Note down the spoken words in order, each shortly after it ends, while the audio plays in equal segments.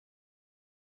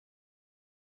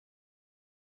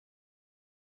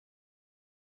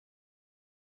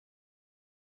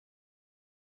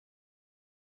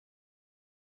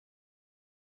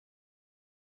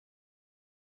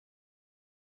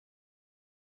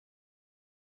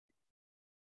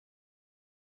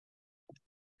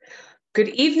Good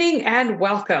evening and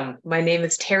welcome. My name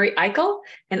is Terry Eichel,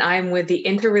 and I'm with the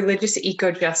Interreligious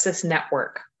Eco-Justice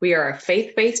Network. We are a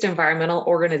faith-based environmental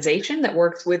organization that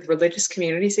works with religious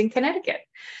communities in Connecticut.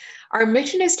 Our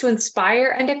mission is to inspire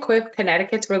and equip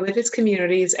Connecticut's religious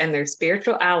communities and their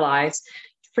spiritual allies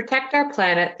to protect our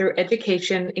planet through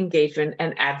education, engagement,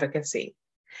 and advocacy.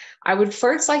 I would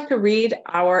first like to read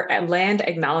our land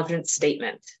acknowledgement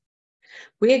statement.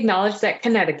 We acknowledge that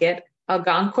Connecticut,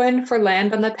 Algonquin for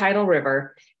land on the Tidal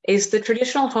River, is the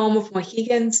traditional home of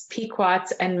Mohegans,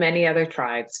 Pequots, and many other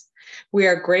tribes. We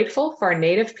are grateful for our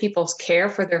Native people's care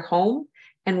for their home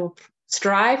and will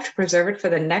strive to preserve it for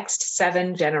the next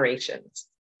 7 generations.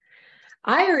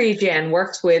 IREJN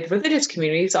works with religious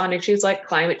communities on issues like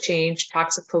climate change,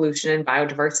 toxic pollution, and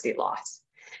biodiversity loss.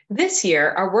 This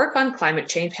year, our work on climate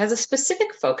change has a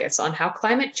specific focus on how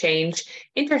climate change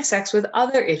intersects with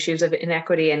other issues of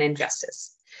inequity and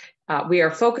injustice. We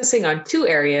are focusing on 2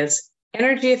 areas,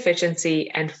 energy efficiency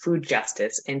and food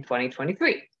justice in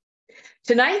 2023.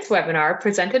 Tonight's webinar,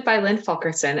 presented by Lynn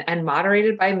Fulkerson and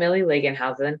moderated by Millie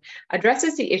Lagenhausen,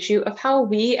 addresses the issue of how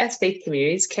we as faith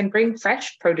communities can bring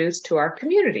fresh produce to our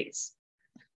communities.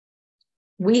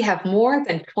 We have more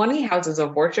than 20 houses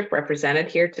of worship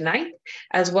represented here tonight,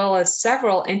 as well as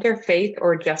several interfaith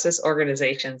or justice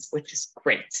organizations, which is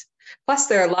great. Plus,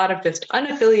 there are a lot of just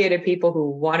unaffiliated people who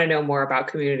want to know more about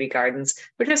community gardens,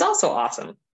 which is also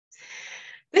awesome.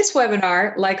 This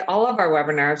webinar, like all of our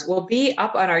webinars, will be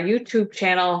up on our YouTube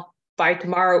channel by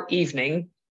tomorrow evening,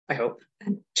 I hope.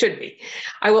 Should be.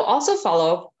 I will also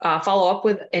follow up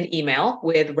with an email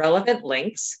with relevant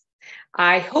links.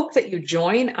 I hope that you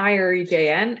join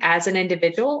IREJN as an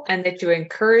individual and that you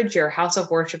encourage your house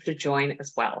of worship to join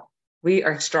as well. We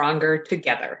are stronger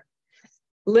together.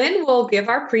 Lynn will give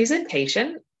our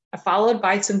presentation, followed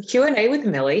by some Q&A with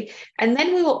Millie, and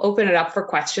then we will open it up for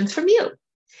questions from you.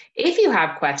 If you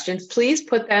have questions, please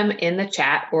put them in the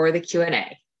chat or the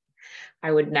Q&A.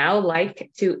 I would now like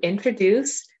to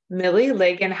introduce Millie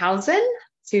Lagenhausen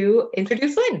to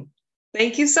introduce Lynn.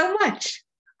 Thank you so much.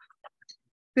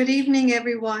 Good evening,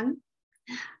 everyone.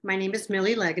 My name is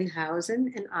Millie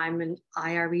Lagenhausen, and I'm an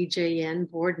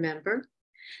IREJN board member.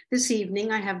 This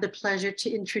evening, I have the pleasure to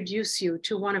introduce you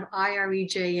to one of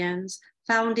IREJN's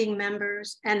founding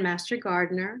members and master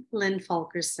gardener, Lynn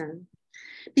Fulkerson.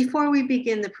 Before we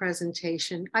begin the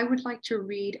presentation, I would like to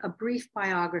read a brief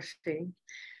biography.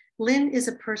 Lynn is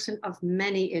a person of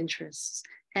many interests,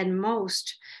 and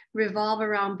most revolve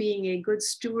around being a good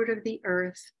steward of the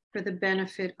earth for the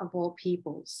benefit of all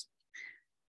peoples.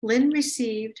 Lynn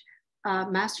received a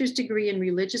master's degree in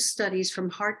religious studies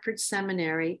from Hartford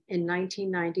Seminary in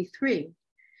 1993.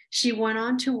 She went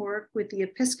on to work with the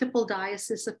Episcopal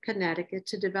Diocese of Connecticut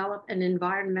to develop an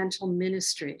environmental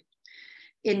ministry.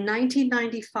 In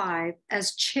 1995,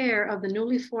 as chair of the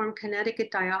newly formed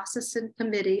Connecticut Diocesan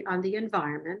Committee on the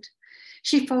Environment,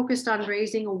 she focused on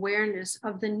raising awareness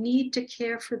of the need to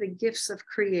care for the gifts of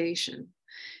creation.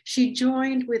 She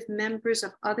joined with members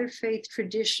of other faith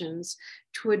traditions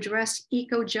to address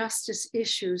eco-justice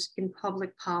issues in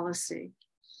public policy.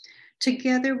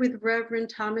 Together with Reverend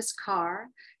Thomas Carr,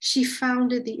 she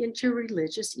founded the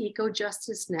Interreligious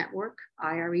Eco-Justice Network,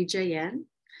 IREJN,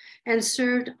 and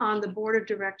served on the board of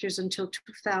directors until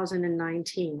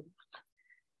 2019.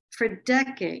 For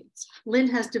decades, Lynn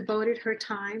has devoted her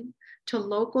time to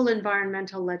local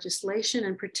environmental legislation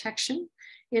and protection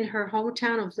in her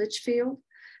hometown of Litchfield,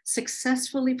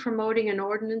 successfully promoting an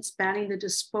ordinance banning the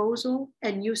disposal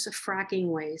and use of fracking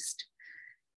waste.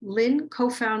 Lynn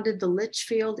co-founded the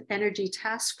Litchfield Energy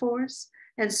Task Force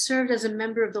and served as a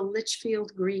member of the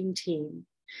Litchfield Green Team.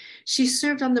 She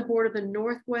served on the board of the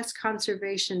Northwest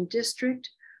Conservation District,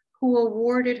 who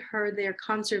awarded her their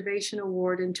Conservation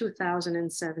Award in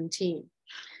 2017.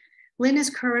 Lynn is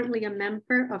currently a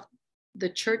member of the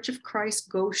Church of Christ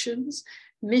Goshen's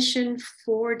Mission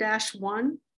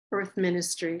 4-1 Earth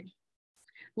Ministry.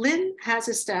 Lynn has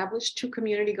established 2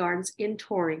 community gardens in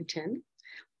Torrington.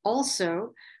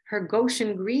 Also, her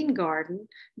Goshen Green Garden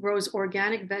grows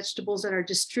organic vegetables that are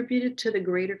distributed to the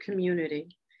greater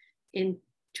community. In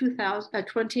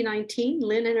 2019,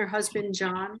 Lynn and her husband,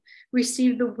 John,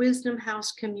 received the Wisdom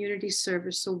House Community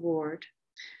Service Award.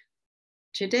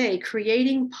 Today,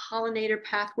 creating pollinator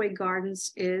pathway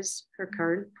gardens is her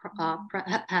current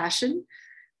passion,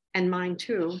 and mine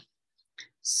too.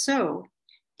 So,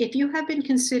 if you have been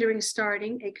considering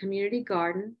starting a community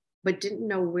garden but didn't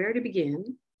know where to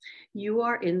begin, you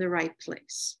are in the right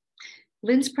place.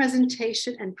 Lynn's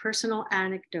presentation and personal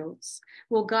anecdotes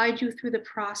will guide you through the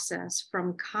process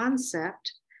from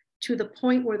concept to the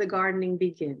point where the gardening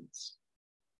begins.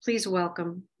 Please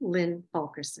welcome Lynn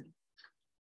Fulkerson.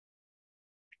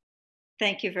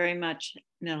 Thank you very much,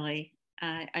 Millie.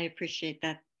 I appreciate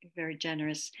that. You're very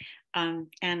generous. And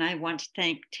I want to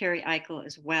thank Terry Eichel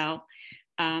as well.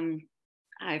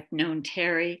 I've known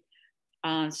Terry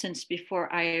since before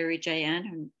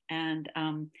IREJN,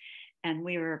 and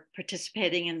we were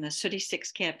participating in the Sooty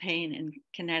 6 campaign in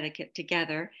Connecticut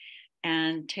together.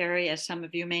 And Terry, as some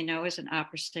of you may know, is an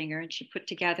opera singer, and she put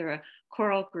together a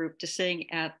choral group to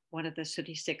sing at one of the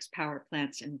Sooty 6 power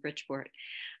plants in Bridgeport.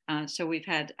 So we've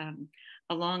had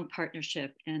a long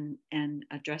partnership in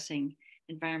addressing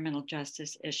environmental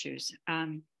justice issues.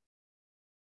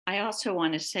 I also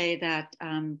want to say that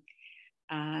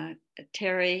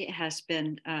Terry has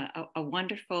been a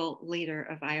wonderful leader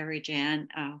of IREJN.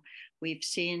 We've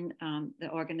seen the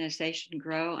organization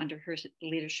grow under her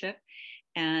leadership,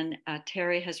 and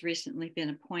Terry has recently been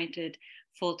appointed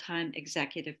full-time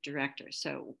executive director.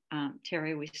 So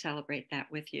Terry, we celebrate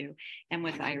that with you and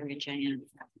with IREJN.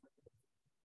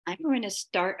 I'm going to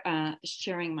start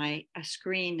sharing my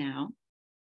screen now.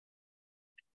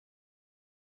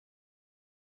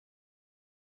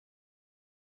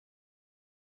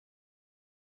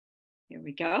 Here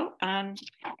we go.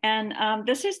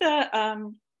 This is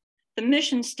the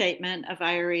mission statement of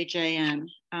IREJN.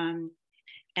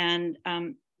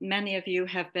 Many of you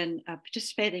have been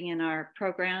participating in our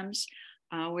programs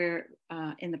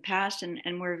in the past,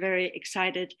 and we're very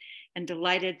excited and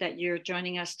delighted that you're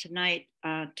joining us tonight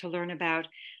to learn about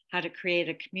how to create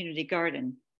a community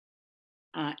garden.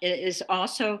 It is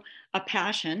also a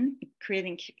passion.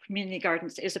 Creating community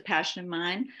gardens is a passion of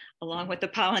mine, along with the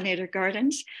pollinator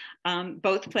gardens.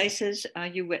 Both places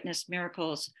you witness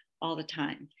miracles all the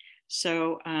time.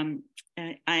 So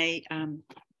I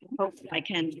hope I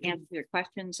can answer your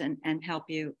questions and help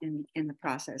you in the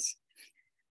process.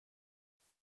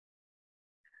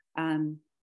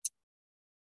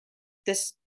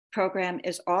 This program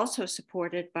is also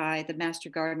supported by the Master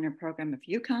Gardener Program of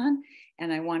UConn.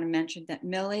 And I want to mention that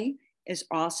Millie is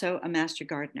also a Master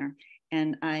Gardener.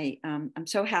 And I'm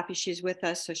so happy she's with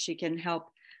us so she can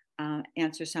help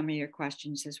answer some of your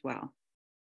questions as well.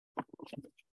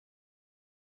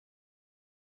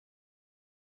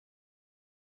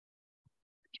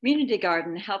 Community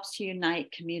garden helps to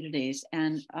unite communities.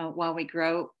 And while we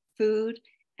grow food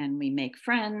and we make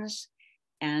friends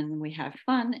and we have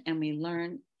fun and we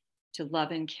learn to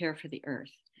love and care for the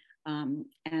earth. And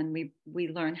we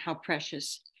learn how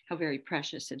very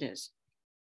precious it is.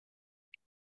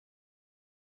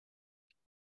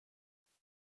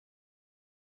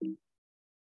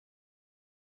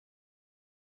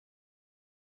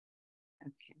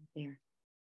 Okay, there.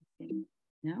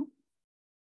 No?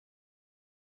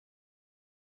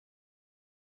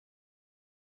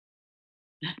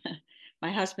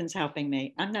 My husband's helping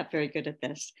me. I'm not very good at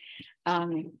this.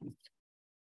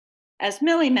 As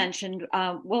Millie mentioned,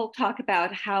 we'll talk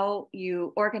about how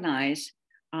you organize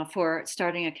for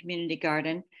starting a community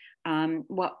garden.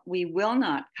 What we will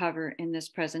not cover in this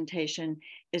presentation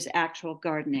is actual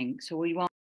gardening. So we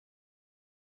won't.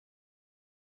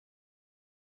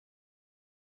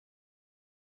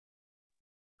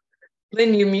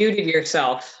 Lynn, you muted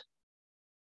yourself.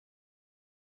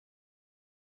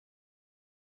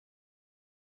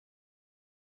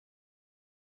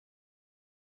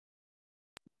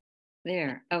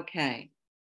 There, okay.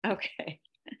 Okay,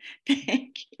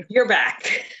 thank you. You're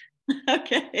back.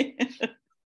 Okay.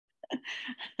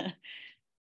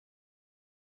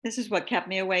 This is what kept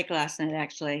me awake last night,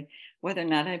 actually, whether or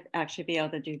not I'd actually be able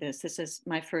to do this. This is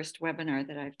my first webinar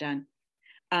that I've done.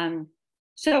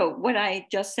 So what I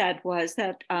just said was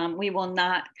that we will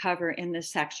not cover in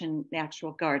this section the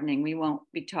actual gardening. We won't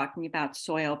be talking about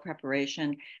soil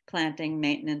preparation, planting,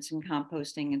 maintenance, and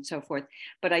composting, and so forth.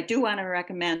 But I do want to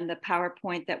recommend the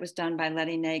PowerPoint that was done by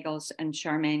Letty Nagels and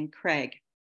Charmaine Craig.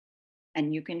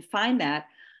 And you can find that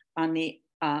on the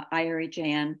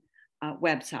IREJN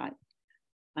website.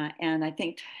 And I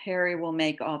think Terry will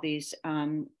make all these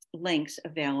links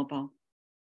available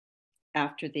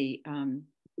after the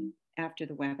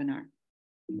webinar.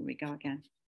 Here we go again.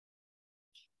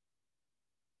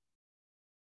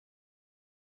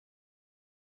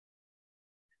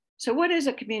 So what is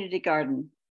a community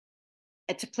garden?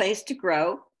 It's a place to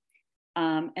grow,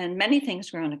 and many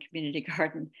things grow in a community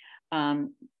garden.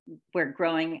 We're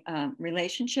growing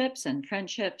relationships and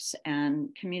friendships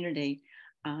and community.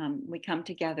 We come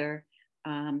together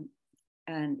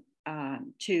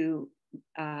to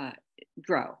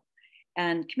grow.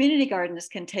 And community gardens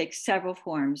can take several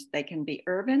forms. They can be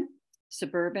urban,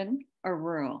 suburban, or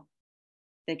rural.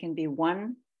 They can be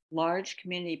one large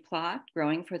community plot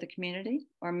growing for the community,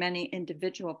 or many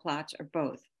individual plots, or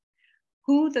both.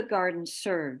 Who the garden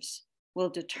serves will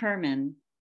determine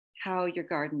how your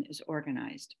garden is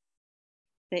organized.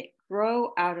 They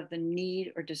grow out of the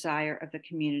need or desire of the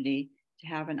community to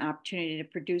have an opportunity to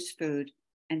produce food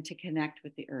and to connect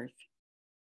with the earth.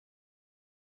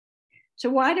 So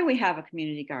why do we have a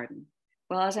community garden?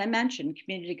 Well, as I mentioned,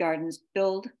 community gardens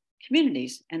build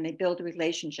communities and they build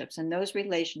relationships, and those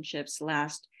relationships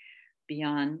last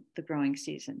beyond the growing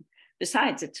season.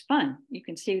 Besides, it's fun. You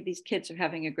can see these kids are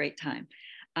having a great time.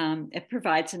 It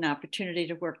provides an opportunity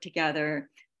to work together,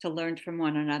 to learn from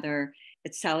one another.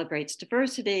 It celebrates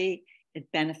diversity.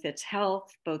 It benefits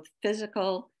health, both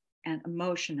physical and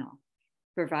emotional,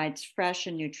 provides fresh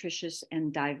and nutritious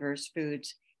and diverse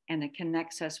foods, and it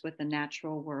connects us with the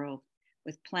natural world,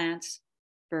 with plants,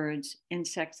 birds,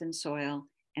 insects, and soil,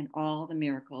 and all the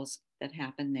miracles that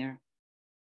happen there.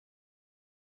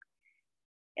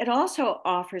 It also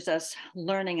offers us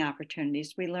learning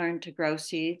opportunities. We learn to grow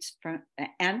seeds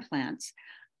and plants.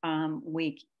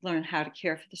 We learn how to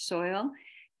care for the soil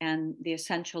and the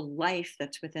essential life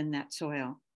that's within that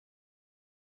soil.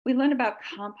 We learn about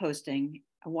composting.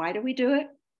 Why do we do it?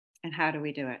 And how do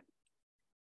we do it?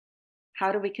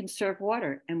 How do we conserve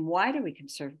water? And why do we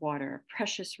conserve water? A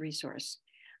precious resource.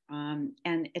 And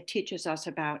it teaches us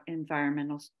about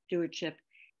environmental stewardship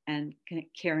and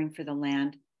caring for the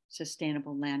land,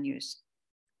 sustainable land use.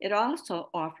 It also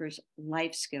offers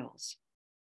life skills.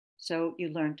 So you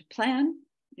learn to plan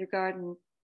your garden,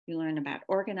 you learn about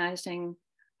organizing.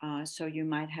 So you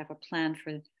might have a plan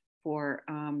for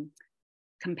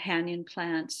companion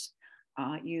plants.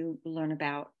 You learn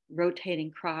about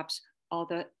rotating crops, all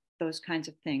those kinds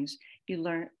of things. You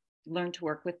learn to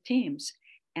work with teams.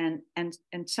 And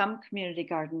some community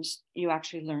gardens, you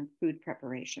actually learn food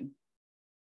preparation.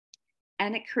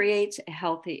 And it creates a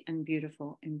healthy and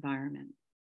beautiful environment.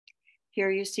 Here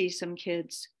you see some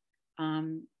kids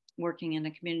working in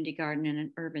a community garden in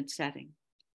an urban setting.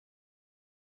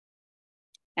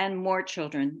 And more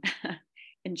children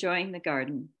enjoying the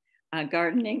garden.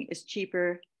 Gardening is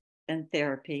cheaper than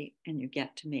therapy, and you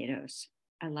get tomatoes.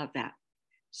 I love that.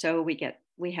 So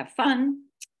we have fun,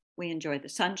 we enjoy the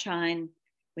sunshine,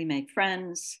 we make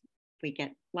friends, we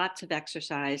get lots of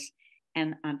exercise,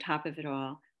 and on top of it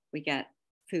all, we get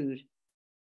food.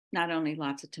 Not only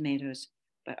lots of tomatoes,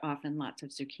 but often lots of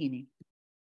zucchini.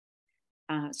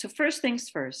 So first things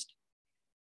first,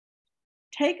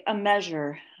 take a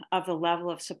measure of the level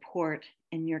of support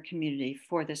in your community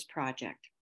for this project.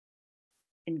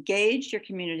 Engage your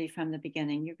community from the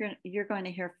beginning. You're going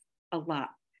to hear a lot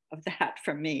of that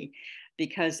from me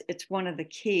because it's one of the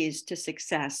keys to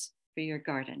success for your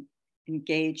garden.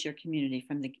 Engage your community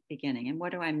from the beginning. And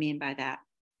what do I mean by that?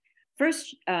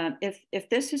 First, if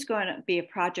this is going to be a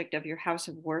project of your house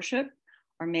of worship,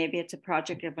 or maybe it's a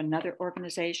project of another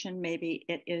organization, maybe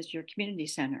it is your community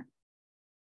center.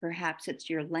 Perhaps it's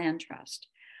your land trust.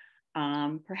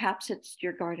 Perhaps it's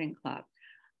your garden club.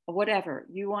 Whatever,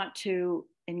 you want to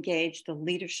engage the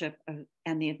leadership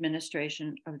and the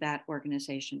administration of that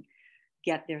organization.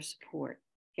 Get their support,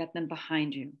 get them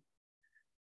behind you.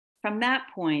 From that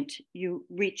point, you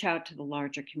reach out to the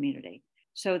larger community.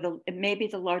 So it may be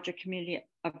the larger community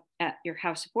at your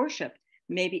house of worship.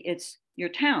 Maybe it's your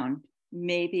town.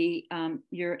 Maybe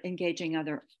you're engaging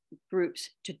other groups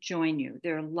to join you.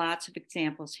 There are lots of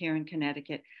examples here in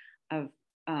Connecticut of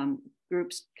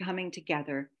groups coming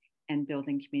together and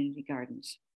building community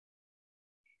gardens.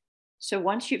 So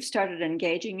once you've started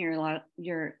engaging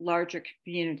your larger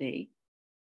community,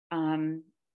 hold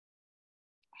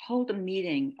a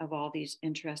meeting of all these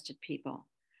interested people.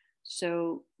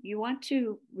 So you want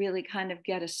to really kind of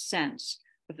get a sense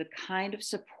of the kind of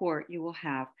support you will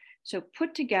have. So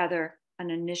put together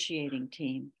an initiating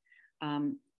team.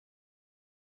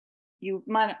 You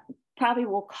probably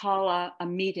will call a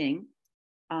meeting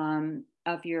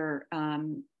of your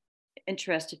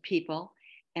interested people.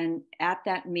 And at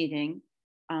that meeting,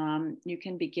 you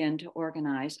can begin to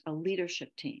organize a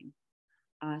leadership team.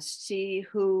 See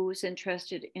who's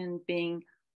interested in being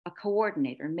a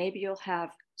coordinator. Maybe you'll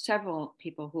have several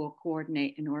people who will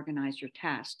coordinate and organize your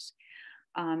tasks.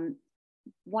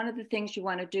 One of the things you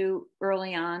want to do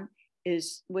early on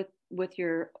is with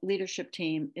your leadership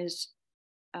team is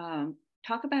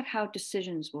talk about how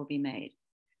decisions will be made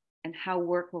and how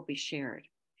work will be shared.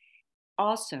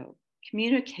 Also,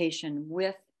 communication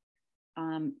with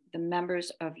the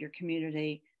members of your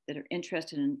community that are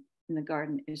interested in the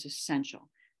garden is essential.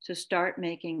 So start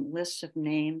making lists of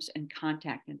names and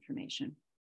contact information.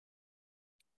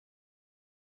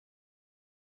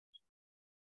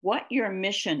 What your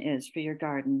mission is for your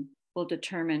garden will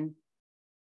determine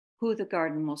who the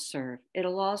garden will serve.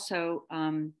 It'll also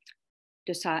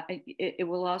decide, it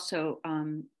will also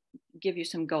give you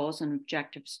some goals and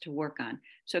objectives to work on.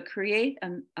 So create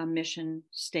a mission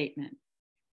statement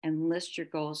and list your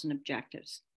goals and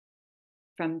objectives.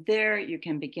 From there, you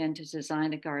can begin to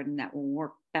design a garden that will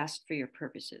work best for your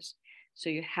purposes. So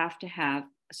you have to have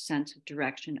a sense of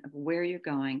direction of where you're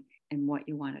going and what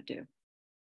you want to do.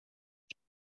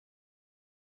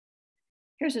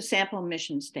 Here's a sample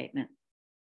mission statement.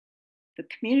 The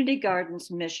community garden's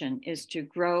mission is to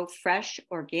grow fresh,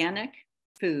 organic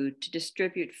food to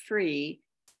distribute free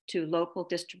to local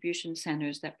distribution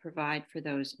centers that provide for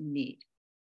those in need.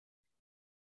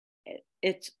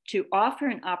 It's to offer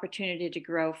an opportunity to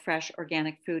grow fresh,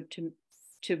 organic food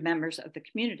to members of the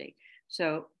community.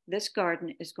 So this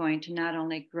garden is going to not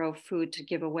only grow food to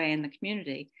give away in the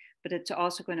community, but it's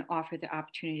also going to offer the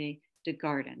opportunity to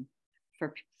garden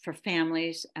for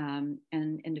families and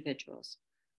individuals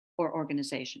or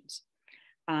organizations.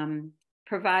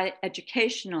 Provide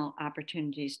educational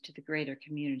opportunities to the greater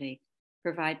community,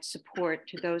 provide support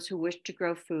to those who wish to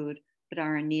grow food but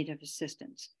are in need of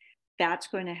assistance. That's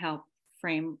going to help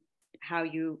frame how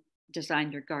you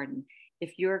design your garden.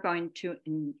 If you're going to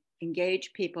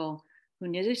engage people who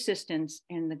need assistance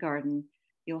in the garden,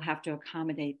 you'll have to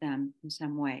accommodate them in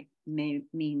some way. It may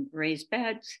mean raised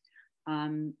beds,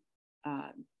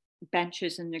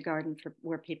 benches in the garden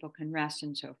where people can rest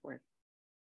and so forth.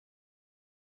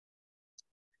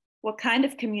 What kind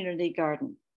of community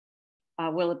garden?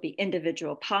 Will it be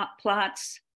individual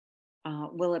plots?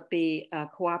 Will it be a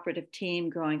cooperative team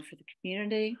growing for the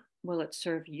community? Will it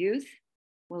serve youth?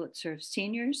 Will it serve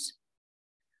seniors?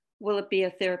 Will it be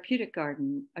a therapeutic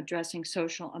garden addressing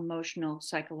social, emotional,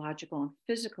 psychological, and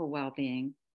physical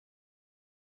well-being?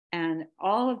 And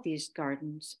all of these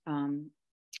gardens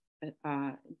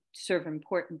serve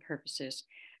important purposes.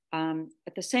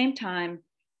 At the same time,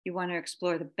 you want to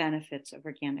explore the benefits of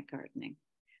organic gardening.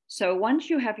 So once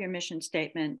you have your mission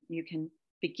statement, you can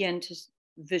begin to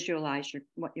visualize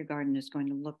what your garden is going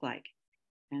to look like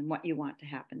and what you want to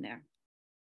happen there.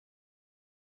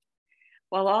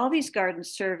 While all these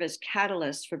gardens serve as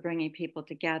catalysts for bringing people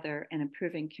together and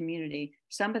improving community,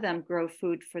 some of them grow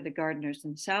food for the gardeners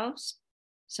themselves.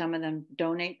 Some of them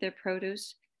donate their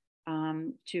produce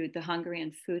to the hungry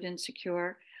and food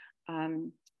insecure.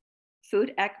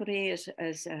 Food equity is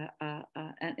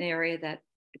an area that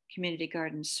community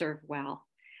gardens serve well.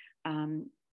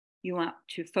 You want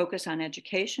to focus on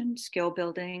education, skill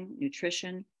building,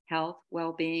 nutrition, health,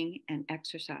 well-being, and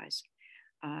exercise.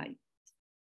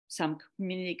 Some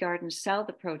community gardens sell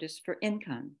the produce for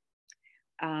income.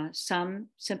 Some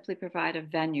simply provide a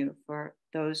venue for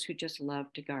those who just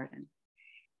love to garden.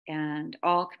 And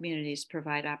all communities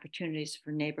provide opportunities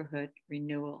for neighborhood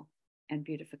renewal and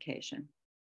beautification.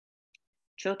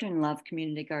 Children love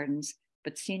community gardens,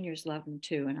 but seniors love them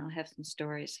too, and I'll have some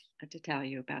stories to tell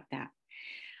you about that.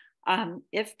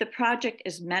 If the project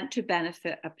is meant to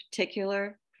benefit a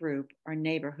particular group or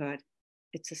neighborhood,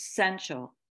 it's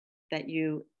essential that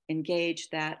you engage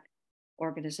that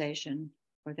organization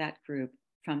or that group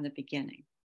from the beginning.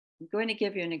 I'm going to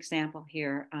give you an example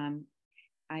here.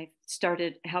 I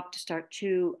helped to start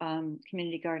 2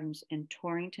 community gardens in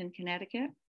Torrington, Connecticut.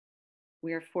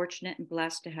 We are fortunate and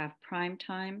blessed to have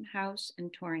Primetime House in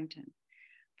Torrington.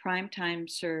 Primetime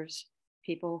serves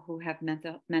people who have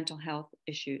mental health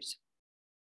issues.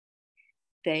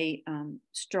 They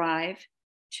strive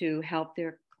to help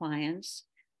their clients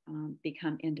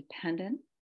become independent.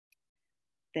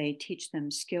 They teach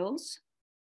them skills,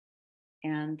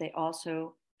 and they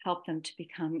also help them to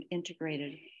become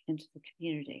integrated into the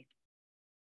community.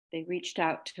 They reached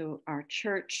out to our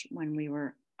church when we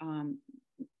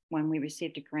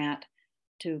received a grant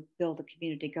to build a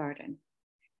community garden,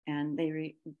 and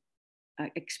they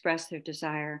expressed their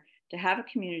desire to have a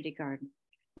community garden,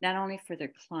 not only for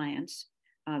their clients.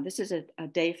 This is a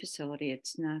day facility;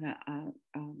 it's not a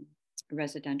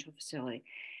residential facility,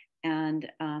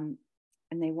 and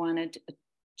they wanted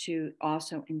to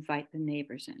also invite the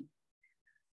neighbors in.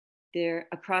 There,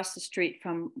 across the street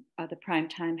from the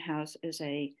Primetime House, is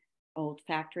a old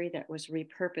factory that was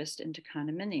repurposed into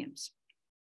condominiums.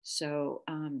 So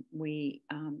we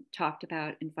talked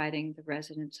about inviting the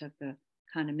residents of the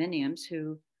condominiums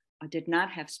who did not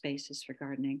have spaces for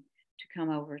gardening to come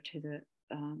over to the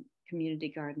community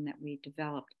garden that we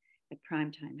developed at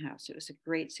Primetime House. It was a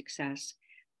great success.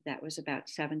 That was about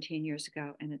 17 years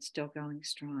ago, and it's still going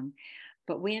strong.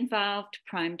 But we involved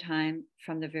Primetime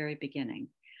from the very beginning.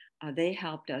 They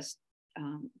helped us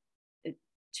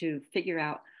to figure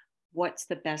out what's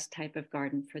the best type of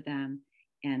garden for them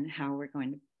and how we're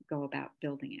going to go about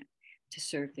building it to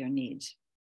serve their needs.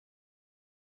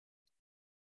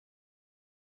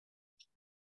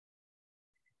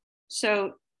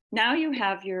 So Now you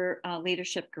have your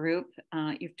leadership group.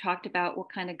 You've talked about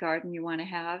what kind of garden you want to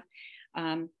have.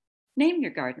 Name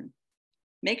your garden.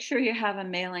 Make sure you have a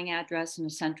mailing address and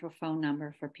a central phone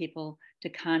number for people to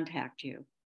contact you.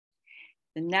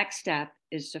 The next step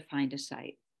is to find a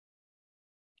site.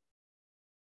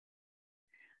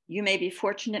 You may be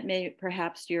fortunate,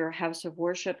 perhaps your house of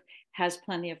worship has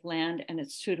plenty of land and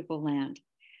it's suitable land.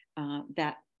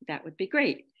 That would be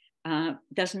great.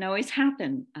 Doesn't always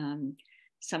happen.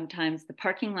 Sometimes the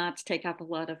parking lots take up a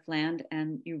lot of land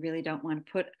and you really don't want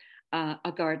to put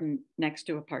a garden next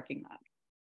to a parking lot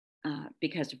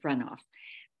because of runoff.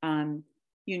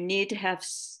 You need to have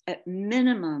a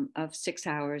minimum of 6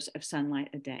 hours of sunlight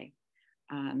a day,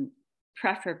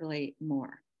 preferably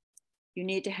more. You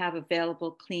need to have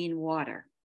available clean water.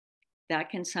 That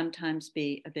can sometimes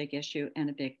be a big issue and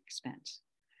a big expense.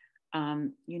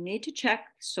 You need to check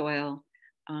soil,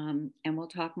 and we'll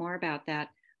talk more about that.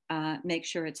 Make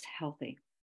sure it's healthy.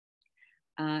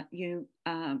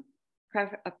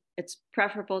 It's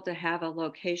preferable to have a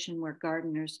location where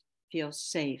gardeners feel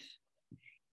safe.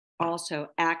 Also,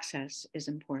 access is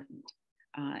important.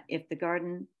 If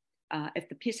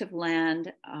the piece of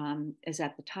land is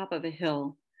at the top of a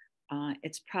hill,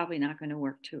 it's probably not going to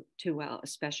work too well,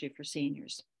 especially for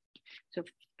seniors. So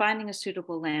finding a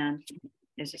suitable land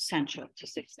is essential to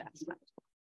success.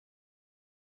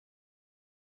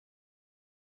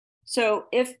 So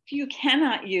if you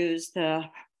cannot use the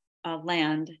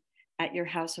land at your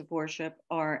house of worship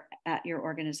or at your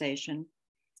organization,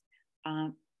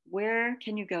 where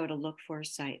can you go to look for a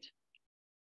site?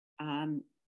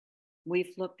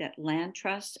 We've looked at land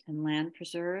trusts and land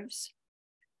preserves.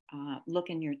 Look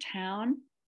in your town,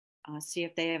 see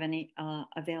if they have any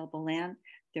available land.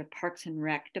 Their Parks and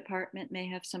Rec department may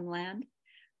have some land.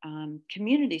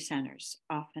 Community centers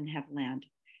often have land.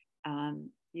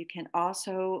 You can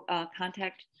also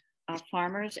contact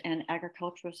farmers and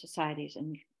agricultural societies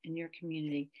in your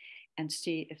community and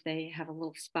see if they have a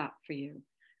little spot for you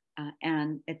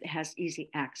and it has easy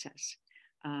access.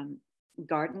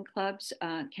 Garden clubs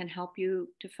can help you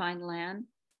to find land.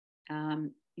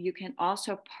 You can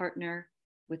also partner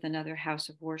with another house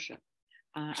of worship.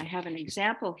 I have an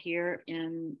example here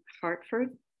in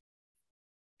Hartford.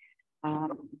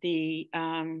 The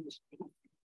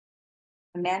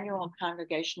Emmanuel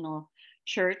Congregational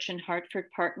Church in Hartford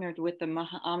partnered with the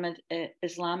Muhammad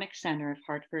Islamic Center of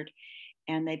Hartford,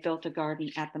 and they built a garden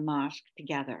at the mosque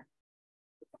together.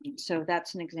 So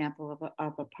that's an example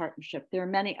of a partnership. There are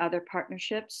many other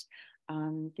partnerships.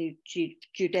 The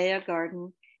Judea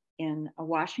Garden in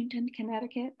Washington,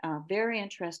 Connecticut, a very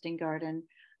interesting garden.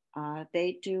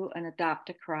 They do an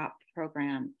Adopt a Crop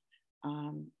program,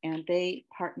 and they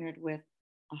partnered with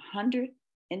 100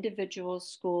 individuals,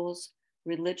 schools,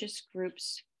 religious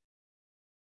groups,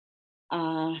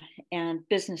 and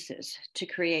businesses to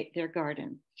create their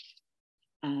garden.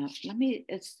 Let me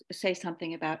say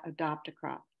something about Adopt a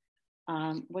Crop.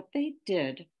 What they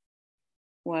did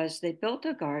was they built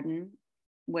a garden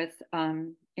with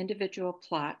individual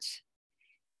plots,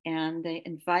 and they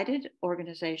invited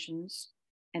organizations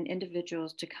and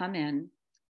individuals to come in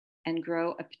and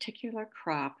grow a particular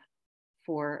crop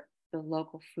for the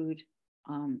local food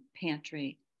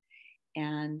pantry.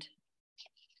 And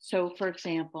so, for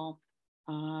example,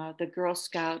 the Girl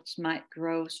Scouts might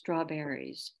grow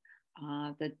strawberries.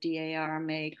 The DAR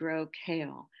may grow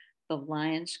kale. The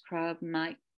Lions Club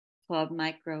might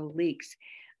grow leeks.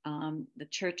 The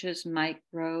churches might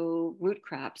grow root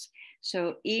crops.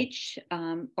 So each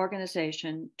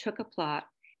organization took a plot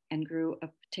and grew a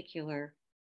particular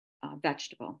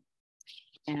vegetable.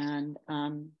 And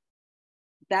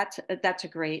that's a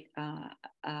great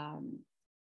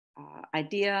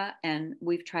idea. And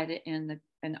we've tried it in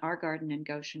our garden in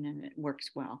Goshen, and it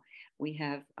works well. We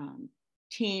have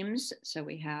teams. So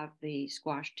we have the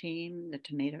squash team, the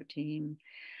tomato team,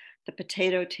 the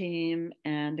potato team,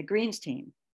 and the greens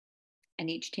team. And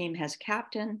each team has a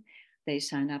captain. They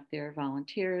sign up their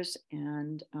volunteers,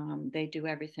 and they do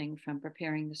everything from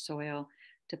preparing the soil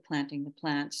to planting the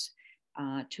plants,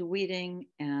 to weeding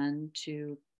and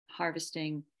to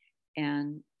harvesting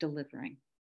and delivering.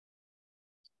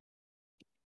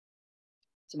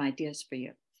 Some ideas for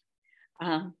you.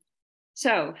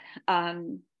 So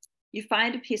you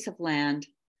find a piece of land,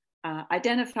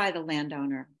 identify the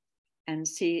landowner, and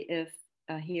see if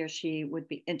he or she would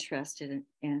be interested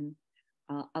in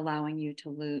allowing you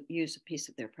to use a piece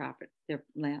of their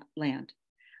land.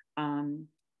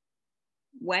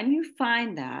 When you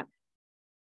find that,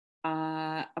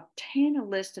 obtain a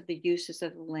list of the uses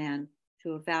of the land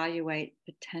to evaluate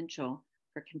potential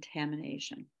for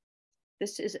contamination.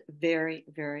 This is very,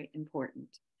 very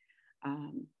important.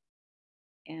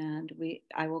 And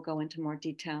I will go into more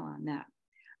detail on that.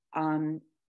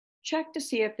 Check to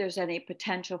see if there's any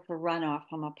potential for runoff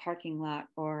from a parking lot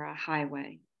or a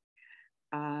highway.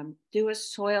 Do a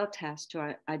soil test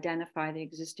to identify the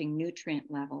existing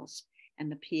nutrient levels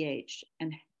and the pH,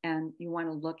 and you want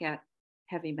to look at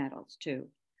heavy metals too.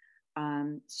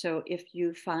 So if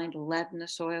you find lead in the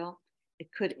soil,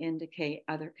 it could indicate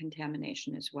other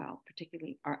contamination as well,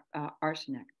 particularly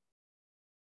arsenic.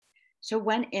 So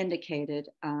when indicated,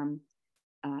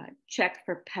 check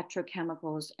for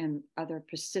petrochemicals and other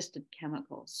persistent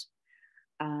chemicals.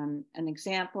 An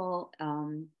example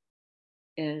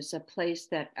is a place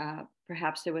that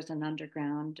perhaps there was an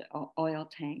underground oil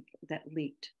tank that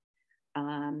leaked.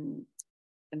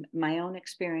 My own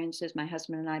experience is my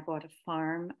husband and I bought a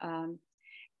farm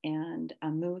and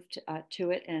moved to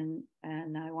it, and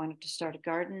I wanted to start a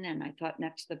garden, and I thought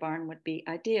next to the barn would be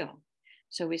ideal.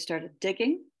 So we started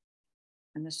digging,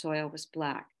 and the soil was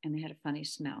black and it had a funny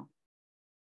smell.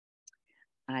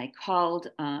 I called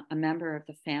a member of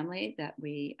the family that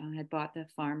we had bought the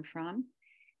farm from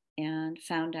and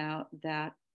found out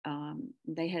that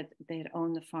they had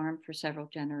owned the farm for several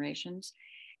generations,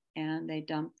 and they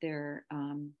dumped their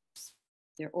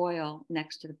oil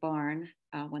next to the barn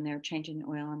when they were changing the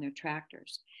oil on their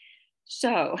tractors.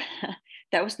 So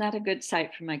that was not a good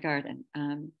sight for my garden.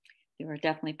 There were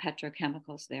definitely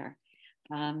petrochemicals there.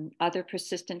 Other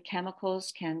persistent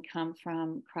chemicals can come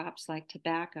from crops like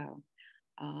tobacco,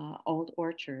 old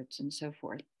orchards, and so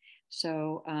forth.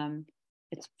 So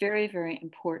it's very, very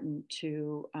important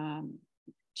to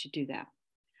do that.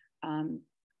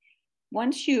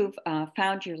 Once you've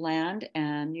found your land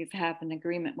and you have an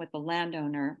agreement with the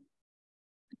landowner,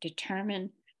 determine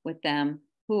with them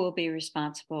who will be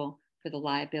responsible for the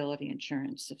liability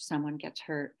insurance if someone gets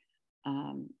hurt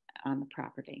on the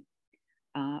property.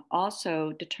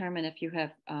 Also determine if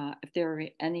if there are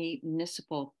any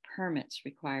municipal permits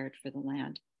required for the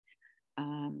land,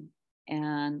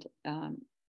 and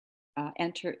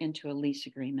enter into a lease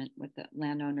agreement with the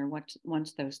landowner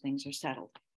once those things are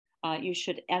settled. You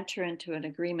should enter into an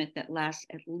agreement that lasts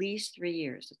at least 3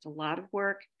 years. It's a lot of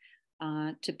work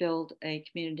to build a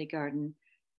community garden.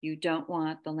 You don't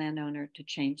want the landowner to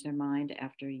change their mind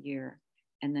after a year,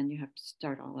 and then you have to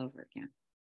start all over again.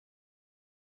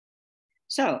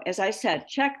 So, as I said,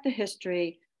 check the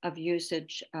history of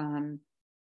usage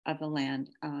of the land.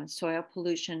 Soil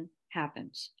pollution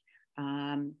happens.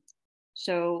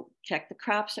 So check the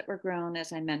crops that were grown.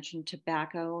 As I mentioned,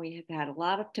 tobacco. We have had a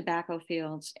lot of tobacco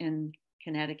fields in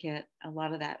Connecticut. A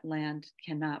lot of that land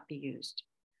cannot be used.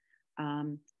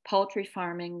 Poultry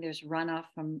farming, there's runoff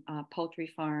from poultry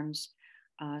farms.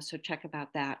 So check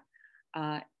about that.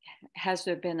 Has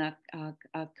there been a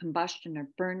combustion or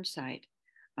burn site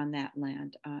on that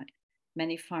land?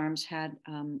 Many farms had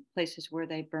places where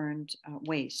they burned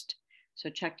waste. So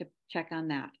check on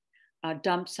that.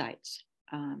 Dump sites.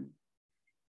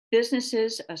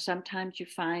 Businesses, sometimes you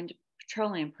find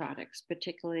petroleum products,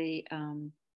 particularly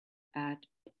at,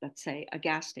 let's say, a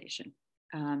gas station.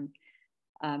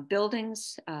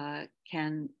 Buildings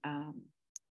can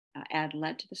add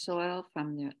lead to the soil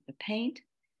from the paint,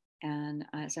 and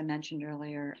as I mentioned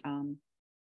earlier,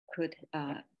 could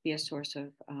be a source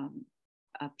of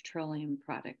petroleum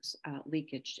products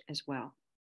leakage as well.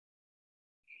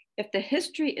 If the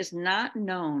history is not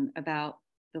known about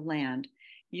the land,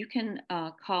 you can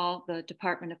call the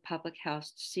Department of Public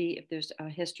Health to see if there's a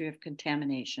history of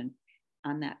contamination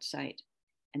on that site,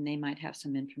 and they might have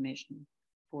some information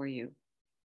for you.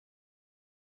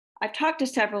 I've talked to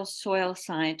several soil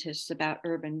scientists about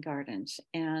urban gardens,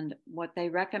 and what they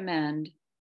recommend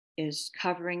is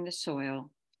covering the soil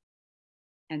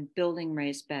and building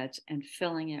raised beds and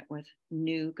filling it with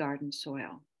new garden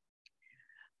soil.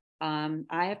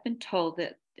 I have been told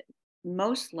that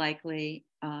most likely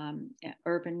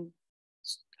urban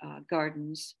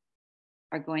gardens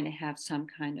are going to have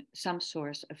some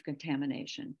source of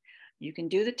contamination. You can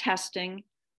do the testing.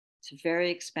 It's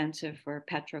very expensive for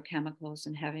petrochemicals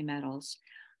and heavy metals,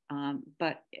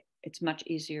 but it's much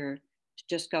easier to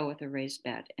just go with a raised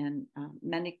bed. And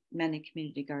many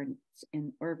community gardens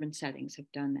in urban settings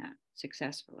have done that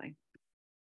successfully.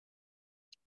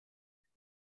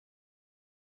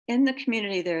 In the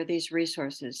community, there are these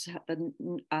resources,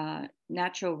 the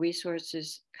Natural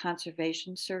Resources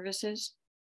Conservation Services.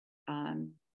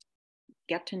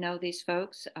 Get to know these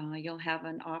folks. You'll have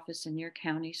an office in your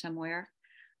county somewhere.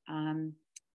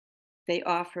 They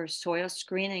offer soil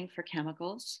screening for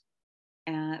chemicals.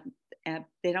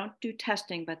 They don't do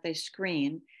testing, but they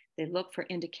screen. They look for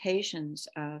indications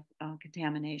of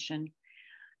contamination.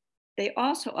 They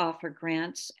also offer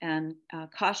grants and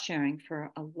cost sharing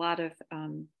for a lot of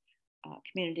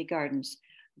community gardens.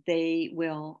 They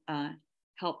will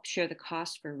help share the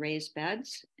cost for raised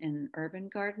beds in an urban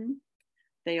garden.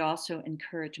 They also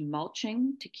encourage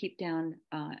mulching to keep down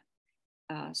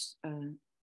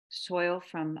soil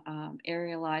from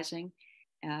aerializing,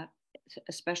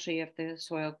 especially if the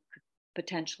soil could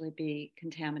potentially be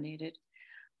contaminated.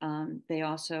 They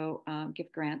also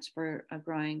give grants for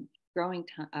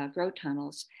grow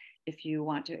tunnels if you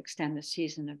want to extend the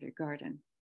season of your garden.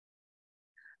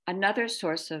 Another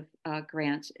source of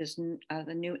grants is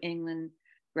the New England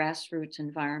Grassroots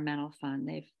Environmental Fund.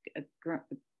 They've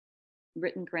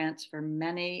written grants for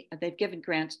they've given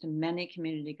grants to many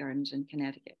community gardens in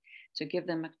Connecticut. So give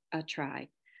them a try.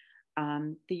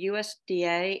 The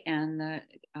USDA and the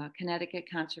Connecticut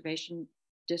Conservation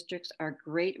Districts are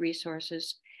great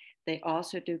resources. They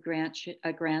also do grants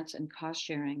and cost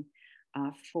sharing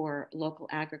for local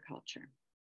agriculture.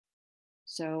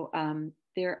 So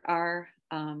there are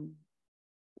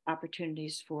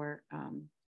opportunities for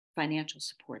financial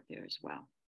support there as well.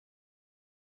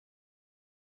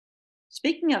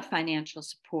 Speaking of financial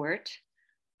support,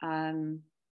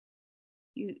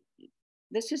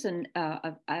 this is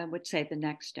I would say the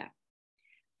next step.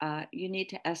 You need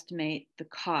to estimate the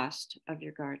cost of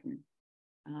your garden.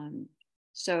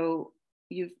 So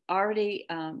you've already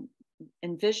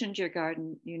envisioned your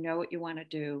garden, you know what you want to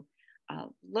do.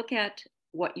 Look at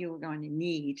what you're going to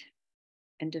need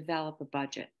and develop a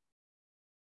budget.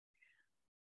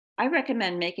 I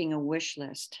recommend making a wish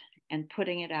list and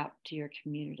putting it out to your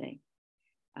community.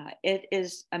 It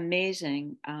is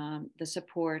amazing the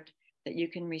support that you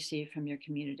can receive from your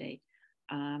community.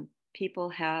 People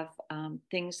have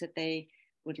things that they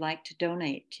would like to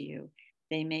donate to you.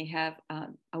 They may have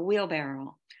a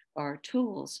wheelbarrow or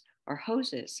tools or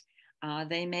hoses.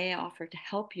 They may offer to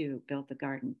help you build the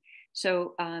garden.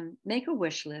 So make a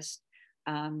wish list.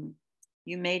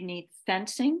 You may need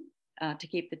fencing to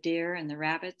keep the deer and the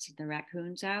rabbits and the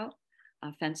raccoons out.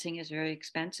 Fencing is very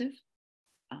expensive.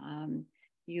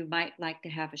 You might like to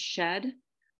have a shed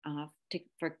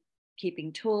for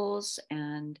keeping tools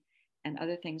and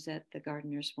other things that the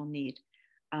gardeners will need.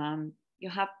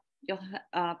 You'll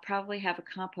probably have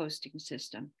a composting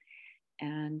system,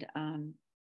 and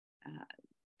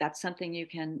that's something you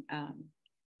can.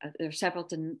 There are several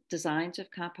designs of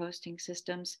composting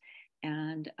systems,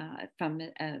 and from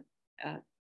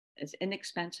as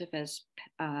inexpensive as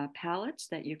pallets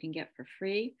that you can get for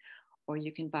free, or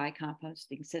you can buy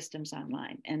composting systems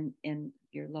online and in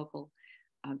your local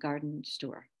garden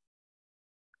store.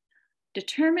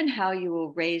 Determine how you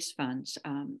will raise funds.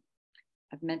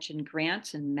 I've mentioned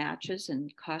grants and matches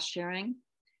and cost sharing.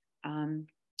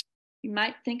 You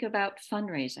might think about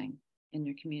fundraising in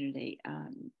your community.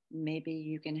 Maybe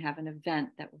you can have an event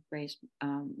that will raise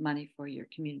money for your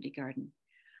community garden.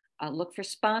 Look for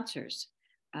sponsors.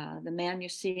 The man you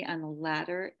see on the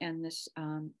ladder in this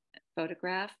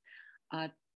photograph,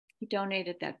 he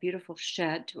donated that beautiful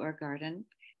shed to our garden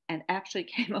and actually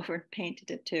came over and painted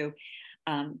it too.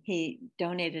 He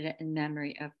donated it in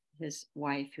memory of his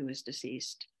wife who was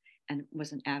deceased and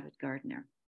was an avid gardener.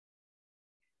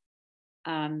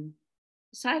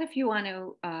 Decide if you want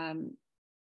to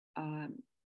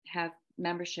have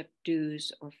membership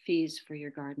dues or fees for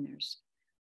your gardeners,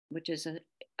 which is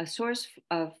a source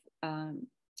of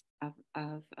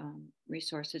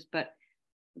resources, but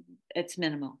it's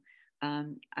minimal.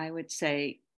 I would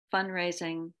say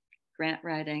fundraising, grant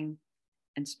writing,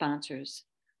 and sponsors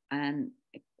and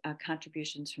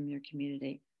contributions from your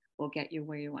community will get you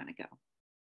where you want to go.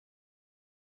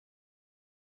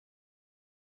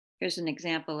 Here's an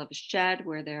example of a shed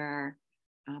where there are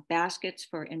baskets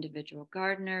for individual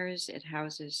gardeners. It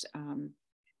houses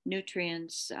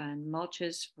nutrients and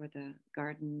mulches for the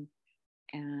garden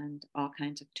and all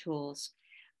kinds of tools.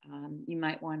 You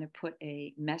might want to put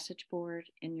a message board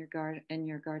in your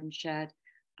garden shed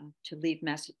to leave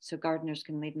message so gardeners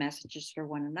can leave messages for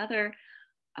one another.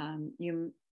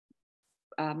 You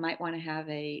might want to have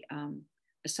a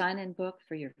sign-in book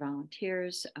for your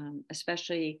volunteers,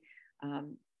 especially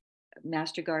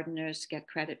master gardeners get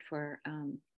credit for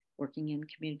working in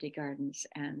community gardens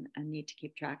and need to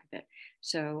keep track of it.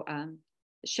 So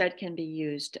the shed can be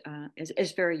used,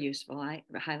 is very useful. I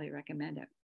highly recommend it.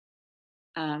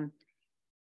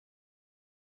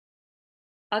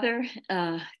 Other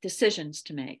decisions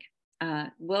to make.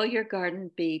 Will your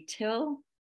garden be till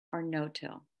or no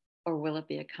till, or will it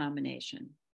be a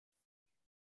combination?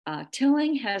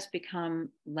 Tilling has become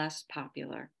less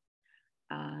popular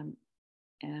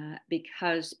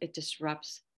because it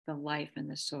disrupts the life in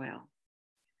the soil.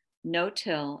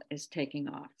 No-till is taking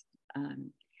off.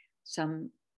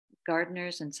 Some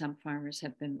gardeners and some farmers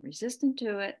have been resistant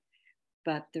to it,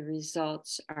 but the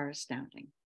results are astounding.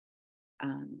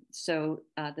 So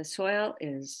the soil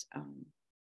is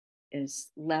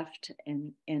left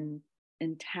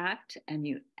intact, and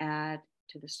you add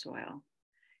to the soil.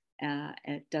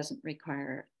 It doesn't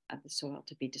require the soil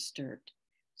to be disturbed.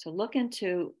 So look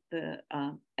into the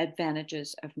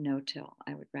advantages of no-till,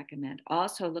 I would recommend.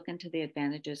 Also look into the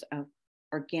advantages of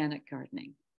organic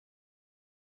gardening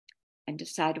and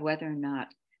decide whether or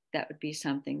not that would be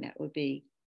something that would be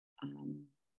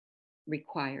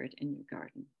required in your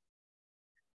garden.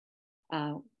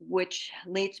 Which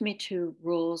leads me to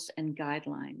rules and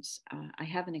guidelines. I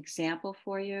have an example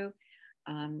for you.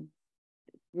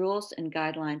 Rules and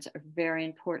guidelines are very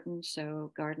important,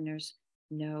 so gardeners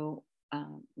know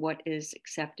what is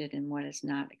accepted and what is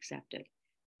not accepted.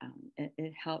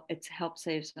 It helps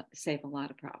save a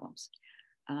lot of problems.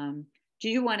 Do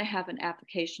you want to have an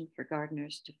application for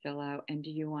gardeners to fill out, and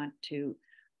do you want to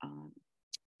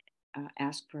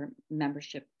ask for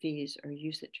membership fees or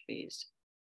usage fees?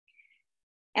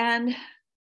 And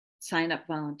sign up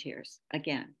volunteers.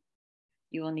 Again,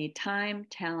 you will need time,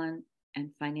 talent,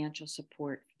 and financial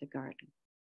support for the garden.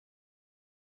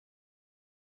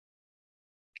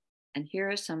 And here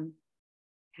are some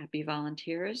happy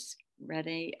volunteers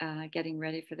getting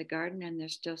ready for the garden, and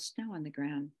there's still snow on the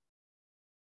ground.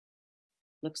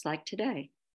 Looks like today.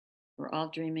 We're all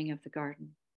dreaming of the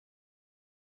garden.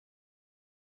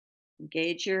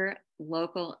 Engage your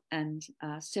local and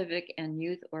civic and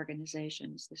youth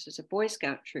organizations. This is a Boy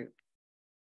Scout troop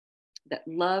that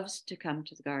loves to come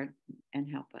to the garden and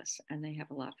help us, and they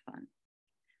have a lot of fun.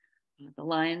 The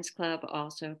Lions Club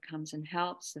also comes and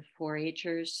helps. The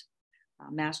 4-H'ers,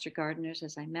 master gardeners,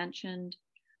 as I mentioned,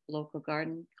 local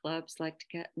garden clubs like to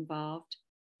get involved.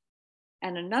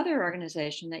 And another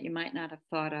organization that you might not have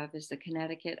thought of is the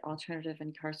Connecticut Alternative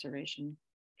Incarceration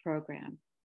Program.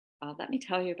 Let me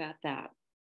tell you about that.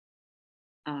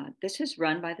 This is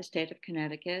run by the state of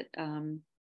Connecticut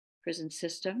prison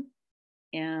system,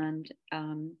 and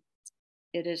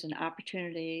it is an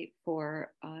opportunity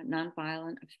for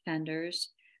nonviolent offenders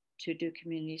to do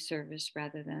community service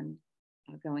rather than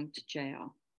going to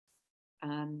jail.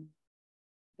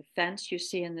 The fence you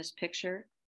see in this picture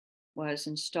was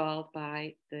installed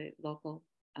by the local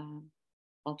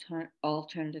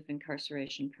alternative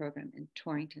incarceration program in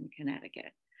Torrington,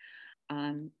 Connecticut.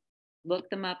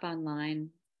 Look them up online,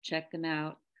 check them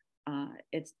out.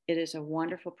 It is a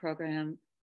wonderful program.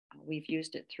 We've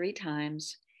used it 3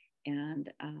 times, and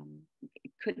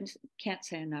can't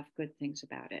say enough good things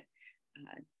about it.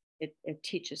 It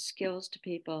teaches skills to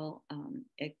people.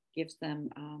 It gives them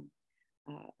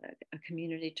a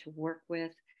community to work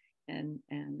with, and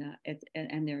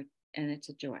it's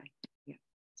a joy. Yeah.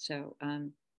 So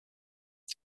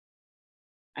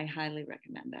I highly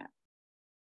recommend that.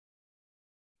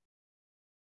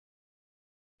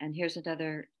 And here's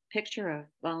another picture of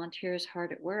volunteers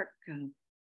hard at work.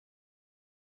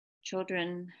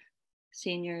 Children,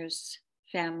 seniors,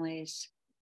 families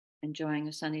enjoying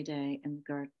a sunny day in the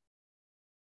garden.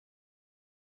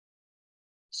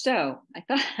 So I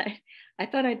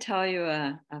thought I'd tell you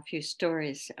a few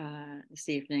stories this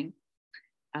evening.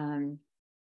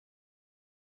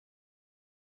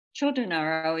 Children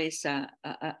are always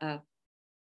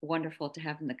wonderful to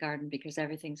have in the garden because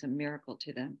everything's a miracle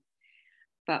to them.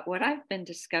 But what I've been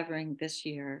discovering this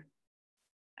year,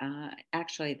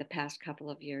 actually the past couple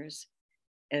of years,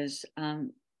 is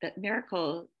that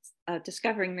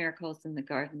discovering miracles in the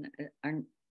garden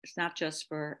it's not just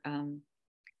for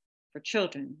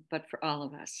children, but for all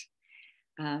of us.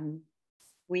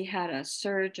 We had a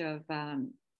surge of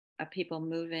people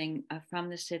moving from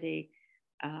the city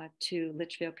to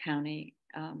Litchfield County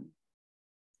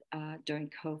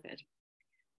during COVID,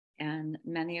 and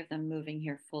many of them moving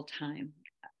here full time.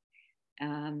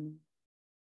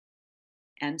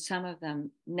 And some of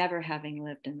them never having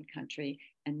lived in the country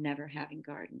and never having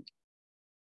gardened.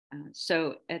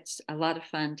 So it's a lot of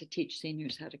fun to teach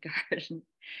seniors how to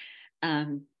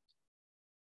garden.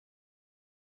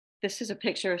 This is a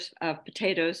picture of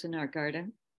potatoes in our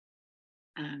garden.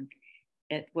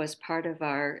 It was part of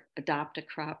our Adopt a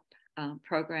Crop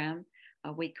program.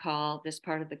 We call this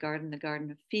part of the Garden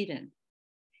of Feed-In.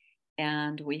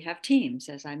 And we have teams,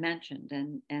 as I mentioned,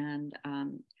 and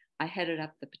I headed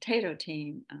up the potato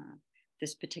team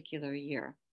this particular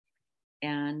year.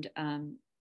 And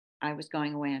I was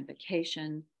going away on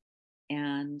vacation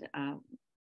and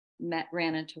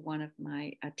ran into one of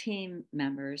my team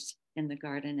members in the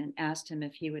garden and asked him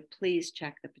if he would please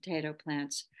check the potato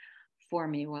plants for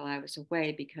me while I was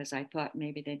away, because I thought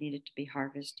maybe they needed to be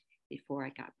harvested before I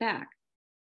got back.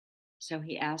 So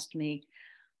he asked me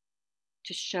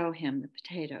to show him the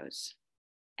potatoes.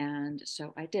 And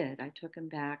so I did. I took him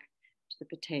back to the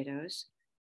potatoes,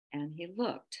 and he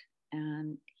looked,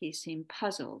 and he seemed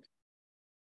puzzled.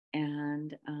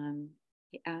 And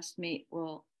he asked me,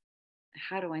 well,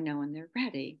 how do I know when they're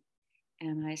ready?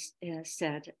 And I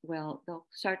said, well, they'll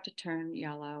start to turn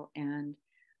yellow and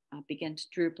begin to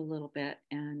droop a little bit.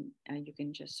 And you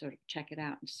can just sort of check it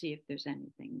out and see if there's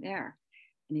anything there.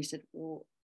 And he said, well,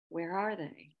 where are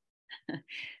they?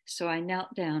 So I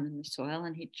knelt down in the soil,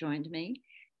 and he joined me.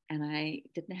 And I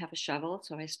didn't have a shovel,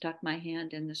 so I stuck my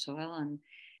hand in the soil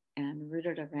and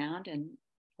rooted around and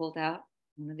pulled out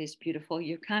one of these beautiful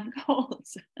Yukon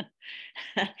golds.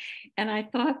 And I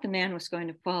thought the man was going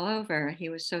to fall over. He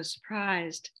was so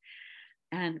surprised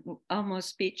and almost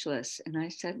speechless. And I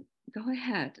said, go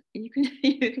ahead, you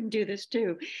can do this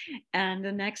too. And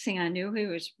the next thing I knew, he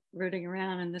was rooting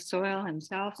around in the soil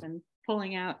himself and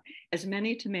pulling out as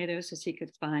many tomatoes as he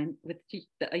could find with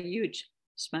a huge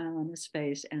smile on his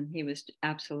face. And he was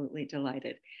absolutely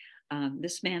delighted.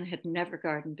 This man had never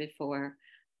gardened before,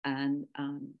 and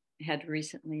had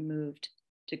recently moved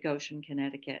to Goshen,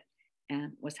 Connecticut,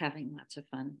 and was having lots of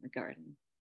fun in the garden.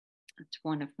 That's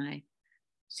one of my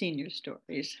senior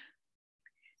stories.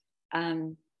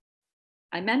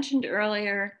 I mentioned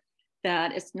earlier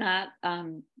that it's not,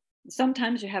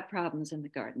 sometimes you have problems in the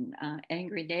garden.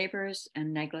 Angry neighbors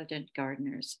and negligent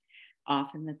gardeners,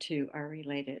 often the two are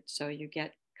related. So you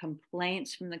get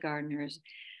complaints from the gardeners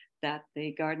that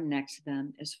the garden next to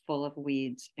them is full of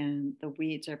weeds, and the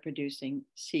weeds are producing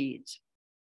seeds.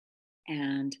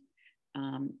 And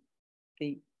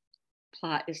the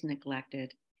plot is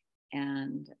neglected,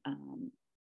 and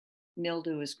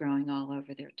mildew is growing all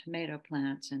over their tomato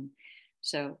plants. And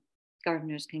so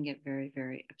gardeners can get very,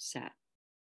 very upset.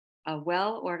 A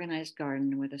well-organized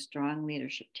garden with a strong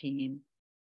leadership team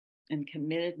and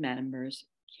committed members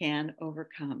can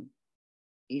overcome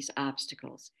these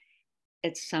obstacles.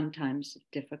 It's sometimes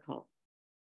difficult.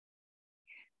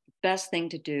 The best thing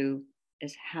to do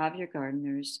is have your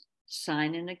gardeners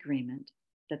sign an agreement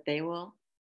that they will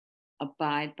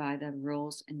abide by the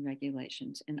rules and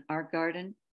regulations. In our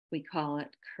garden, we call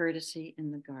it courtesy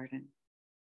in the garden.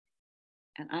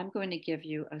 And I'm going to give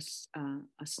you a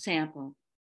sample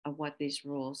of what these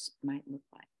rules might look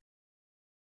like.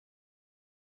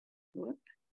 Whoop.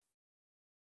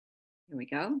 Here we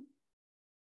go.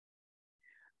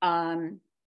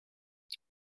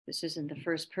 This is in the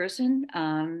first person.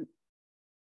 And,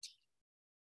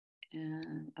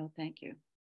 oh, thank you.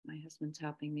 My husband's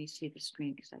helping me see the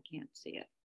screen because I can't see it.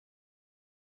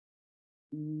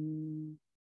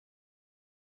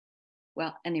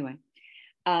 Well, anyway,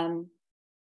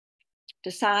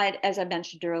 decide, as I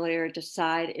mentioned earlier,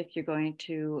 decide if you're going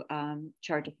to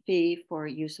charge a fee for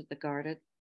use of the garden.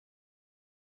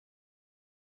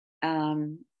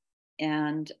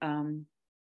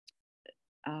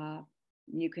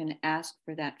 You can ask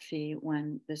for that fee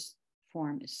when this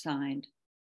form is signed,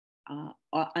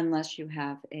 unless you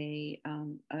have a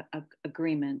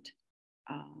agreement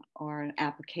or an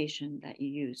application that you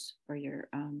use for your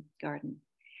garden.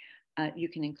 You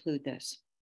can include this.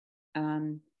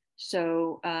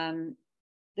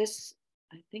 This,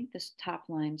 I think this top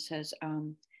line says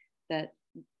that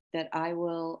I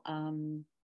will,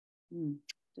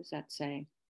 does that say?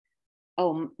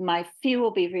 Oh, my fee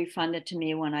will be refunded to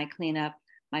me when I clean up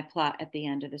my plot at the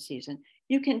end of the season.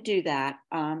 You can do that.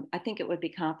 I think it would be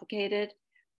complicated.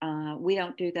 We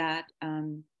don't do that,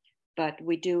 but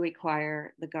we do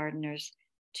require the gardeners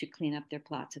to clean up their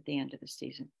plots at the end of the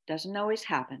season. Doesn't always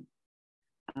happen.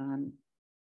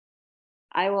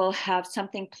 I will have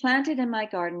something planted in my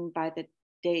garden by the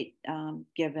date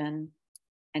given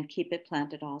and keep it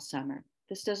planted all summer.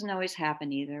 This doesn't always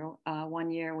happen either. One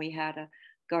year we had a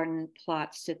garden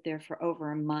plot sit there for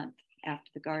over a month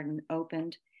after the garden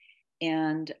opened.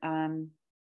 And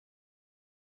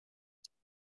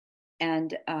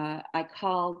I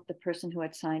called the person who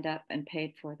had signed up and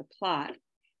paid for the plot.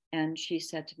 And she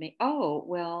said to me, oh,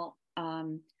 well,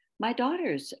 my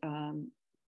daughter's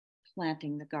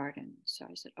planting the garden. So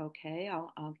I said, okay,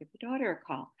 I'll give the daughter a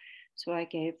call. So I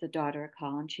gave the daughter a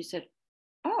call, and she said,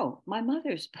 oh, my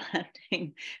mother's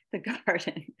planting the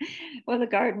garden. Well, the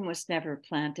garden was never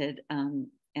planted, and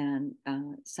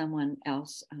someone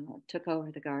else took over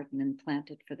the garden and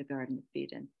planted for the Garden of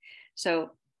Eden.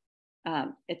 So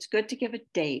it's good to give a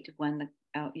date when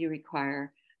you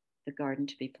require the garden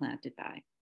to be planted by.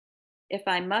 If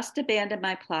I must abandon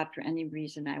my plot for any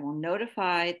reason, I will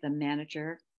notify the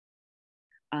manager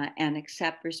and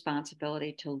accept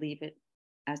responsibility to leave it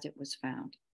as it was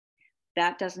found.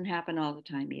 That doesn't happen all the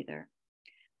time either.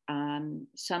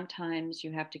 Sometimes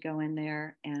you have to go in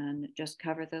there and just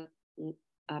cover the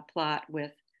plot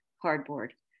with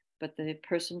cardboard, but the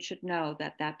person should know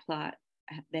that that plot,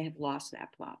 they have lost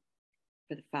that plot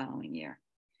for the following year.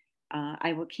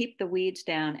 I will keep the weeds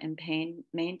down and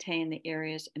maintain the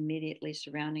areas immediately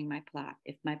surrounding my plot.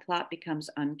 If my plot becomes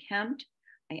unkempt,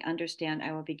 I understand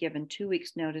I will be given 2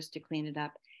 weeks notice to clean it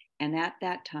up, and at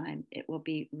that time it will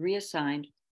be reassigned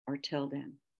or tilled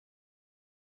in.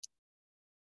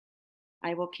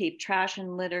 I will keep trash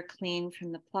and litter clean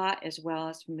from the plot as well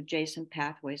as from adjacent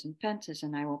pathways and fences,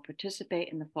 and I will participate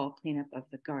in the fall cleanup of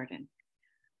the garden.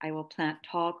 I will plant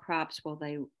tall crops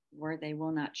where they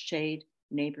will not shade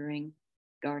neighboring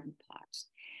garden plots.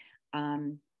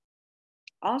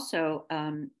 Also,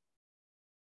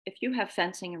 if you have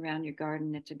fencing around your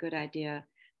garden, it's a good idea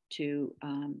to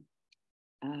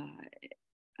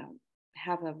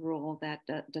have a rule that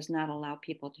does not allow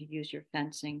people to use your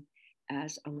fencing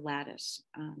as a lattice.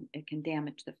 It can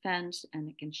damage the fence and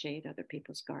it can shade other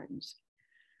people's gardens.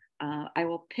 I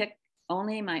will pick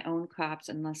only my own crops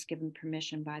unless given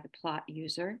permission by the plot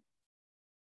user.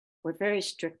 We're very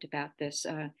strict about this.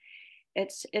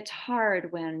 It's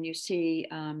hard when you see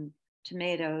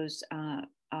tomatoes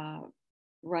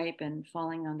ripe and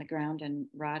falling on the ground and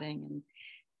rotting, and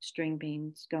string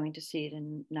beans going to seed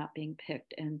and not being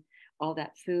picked, and all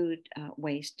that food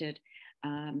wasted.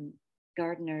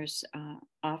 Gardeners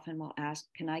often will ask,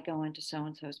 can I go into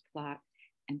so-and-so's plot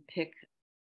and pick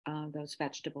those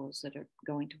vegetables that are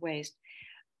going to waste?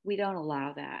 We don't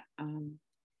allow that.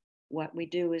 What we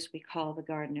do is we call the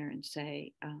gardener and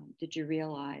say, did you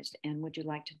realize, and would you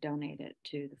like to donate it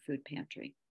to the food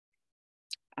pantry?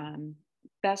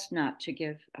 Best not to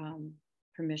give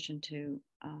permission to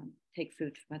take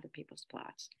food from other people's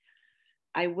plots.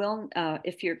 I will,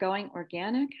 if you're going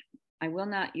organic, I will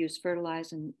not use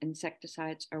fertilizers,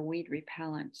 insecticides, or weed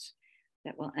repellents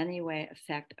that will anyway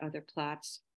affect other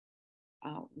plots.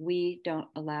 We don't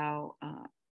allow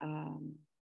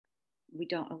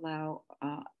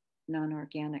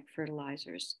non-organic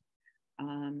fertilizers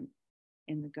in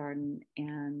the garden,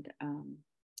 and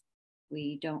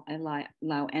we don't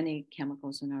allow any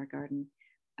chemicals in our garden.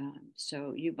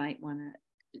 So you might want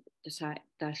to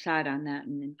decide on that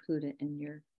and include it in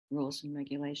your rules and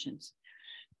regulations.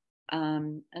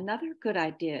 Another good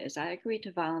idea is I agreed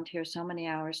to volunteer so many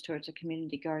hours towards the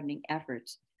community gardening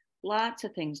efforts. Lots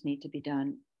of things need to be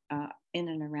done in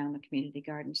and around the community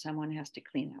garden. Someone has to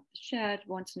clean out the shed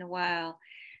once in a while.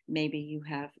 Maybe you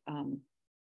have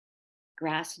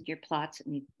grass in your plots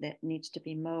that needs to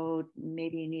be mowed.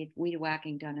 Maybe you need weed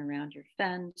whacking done around your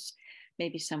fence.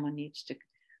 Maybe someone needs to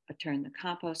turn the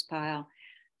compost pile.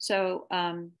 So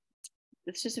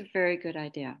this is a very good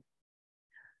idea.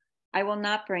 I will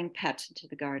not bring pets into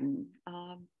the garden.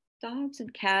 Dogs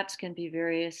and cats can be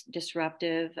very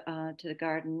disruptive to the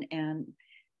garden,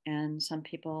 and some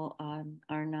people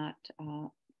are not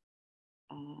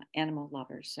animal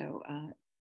lovers. So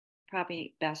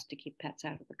probably best to keep pets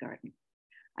out of the garden.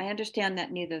 I understand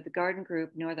that neither the garden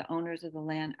group nor the owners of the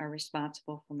land are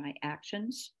responsible for my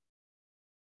actions.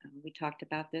 We talked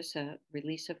about this, a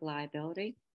release of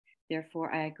liability.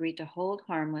 Therefore, I agree to hold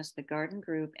harmless the garden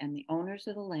group and the owners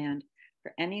of the land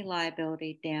for any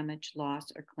liability, damage,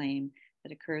 loss, or claim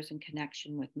that occurs in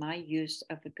connection with my use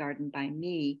of the garden by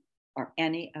me or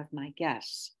any of my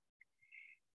guests.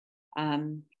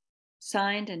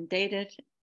 Signed and dated,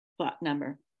 plot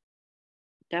number.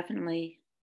 Definitely,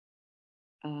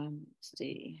 let's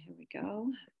see, here we go.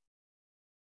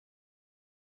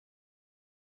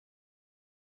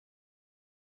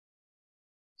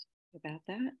 About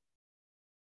that.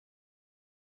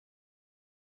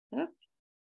 Oh,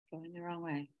 going the wrong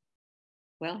way.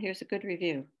 Well, here's a good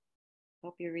review.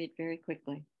 Hope you read very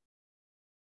quickly.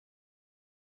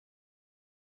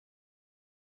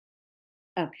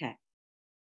 Okay.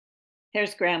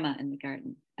 Here's Grandma in the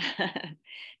garden.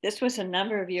 This was a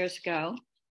number of years ago.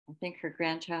 I think her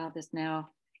grandchild is now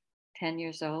 10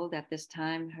 years old. At this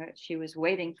time, she was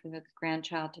waiting for the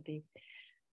grandchild to be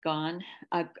born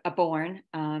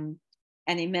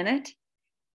any minute,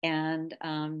 and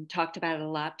talked about it a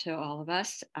lot to all of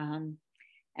us. And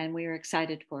we were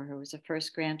excited for her. It was the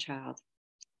first grandchild.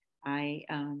 I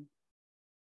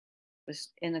was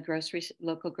in the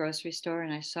local grocery store,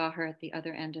 and I saw her at the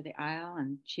other end of the aisle,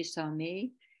 and she saw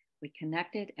me. We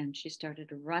connected, and she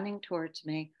started running towards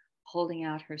me, holding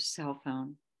out her cell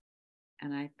phone.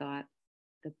 And I thought,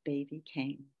 the baby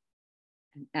came.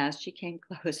 And as she came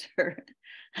closer,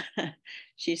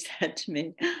 she said to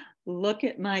me, "Look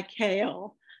at my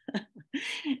kale."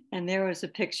 And there was a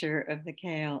picture of the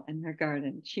kale in her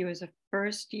garden. She was a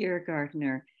first-year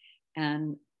gardener,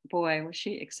 and boy, was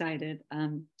she excited.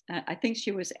 I think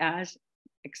she was as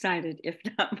excited, if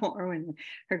not more, when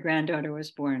her granddaughter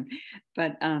was born.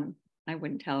 But I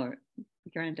wouldn't tell her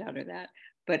granddaughter that.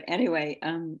 But anyway,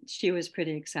 she was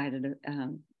pretty excited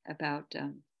about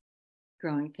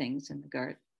growing things in the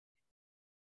garden.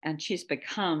 And she's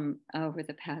become, over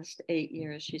the past 8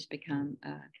 years, she's become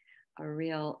a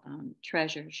real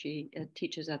treasure. She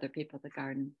teaches other people the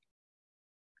garden.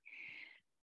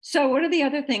 So what are the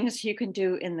other things you can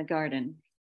do in the garden?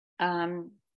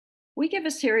 We give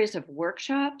a series of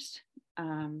workshops,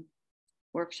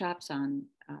 workshops on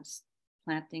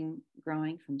planting,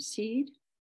 growing from seed.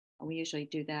 We usually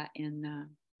do that in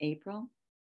April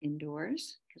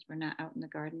indoors because we're not out in the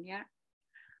garden yet.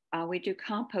 We do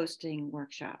composting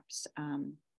workshops.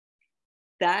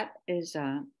 That is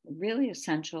really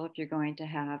essential if you're going to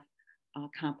have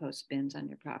compost bins on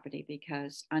your property,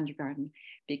 because on your garden,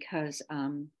 because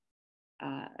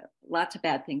lots of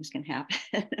bad things can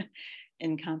happen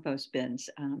in compost bins.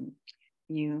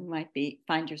 You might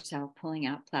find yourself pulling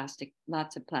out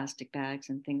lots of plastic bags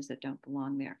and things that don't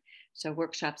belong there. So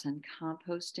workshops on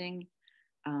composting.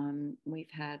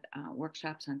 We've had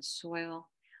workshops on soil,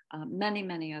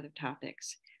 many other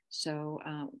topics. So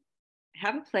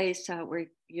have a place where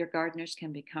your gardeners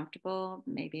can be comfortable,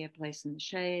 maybe a place in the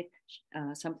shade,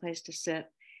 some place to sit,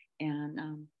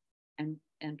 and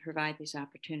provide these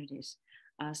opportunities.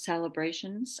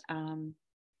 Celebrations,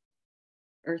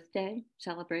 Earth Day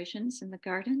celebrations in the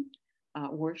garden,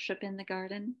 worship in the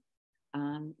garden.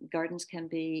 Gardens can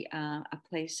be a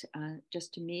place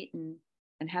just to meet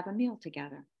and have a meal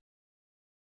together.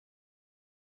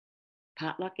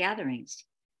 Potluck gatherings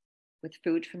with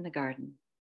food from the garden.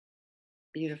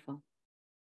 Beautiful.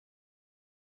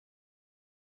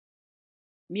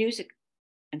 Music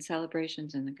and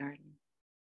celebrations in the garden.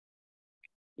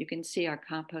 You can see our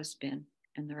compost bin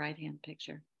in the right-hand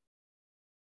picture.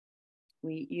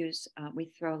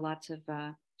 We throw lots of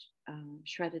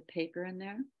shredded paper in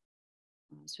there.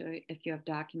 So if you have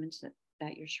documents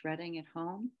that you're shredding at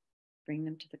home, bring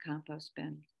them to the compost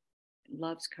bin. It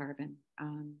loves carbon.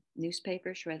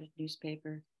 Newspaper, shredded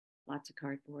newspaper, lots of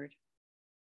cardboard.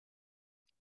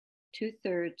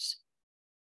 2/3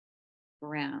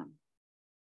 brown,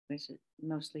 which is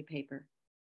mostly paper,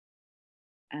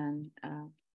 and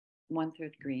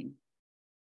 1/3 green.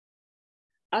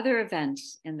 Other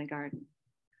events in the garden,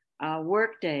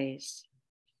 work days.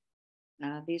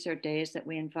 These are days that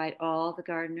we invite all the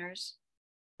gardeners,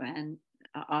 and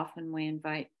often we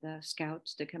invite the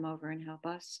scouts to come over and help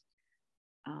us,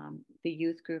 the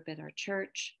youth group at our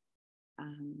church,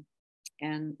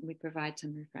 and we provide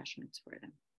some refreshments for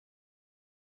them.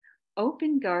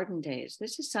 Open garden days.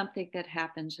 This is something that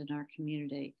happens in our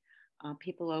community.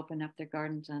 People open up their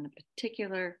gardens on a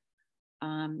particular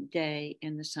day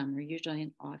in the summer, usually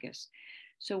in August.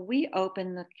 So we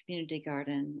open the community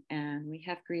garden and we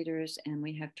have greeters and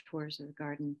we have tours of the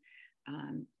garden.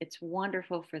 It's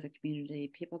wonderful for the community.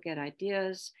 People get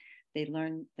ideas. They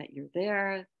learn that you're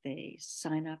there. They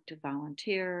sign up to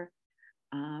volunteer.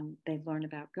 They learn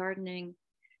about gardening.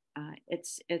 I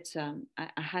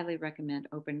highly recommend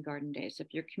open garden days.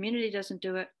 If your community doesn't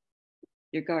do it,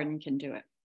 your garden can do it.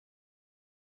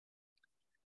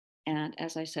 And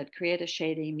as I said, create a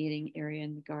shady meeting area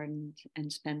in the garden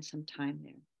and spend some time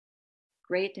there.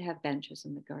 Great to have benches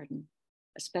in the garden,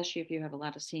 especially if you have a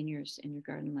lot of seniors in your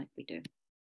garden like we do.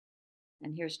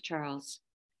 And here's Charles.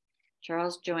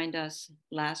 Charles joined us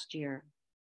last year,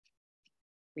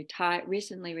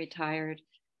 recently retired,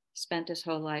 spent his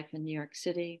whole life in New York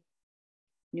City,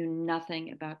 knew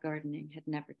nothing about gardening, had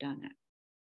never done it.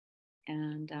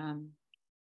 And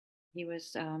he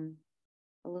was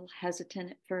a little hesitant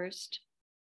at first.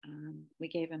 We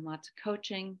gave him lots of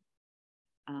coaching.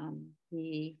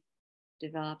 He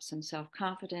developed some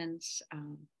self-confidence,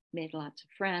 made lots of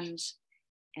friends,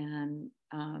 and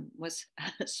was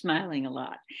smiling a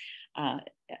lot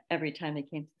every time he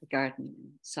came to the garden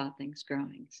and saw things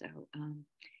growing. So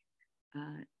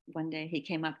one day he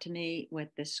came up to me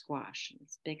with this squash,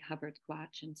 this big Hubbard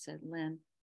squash, and said, "Lynn,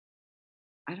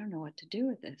 I don't know what to do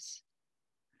with this."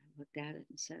 I looked at it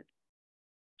and said,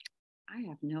 "I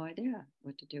have no idea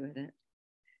what to do with it."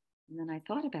 And then I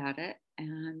thought about it,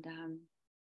 and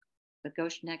the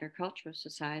Goshen Agricultural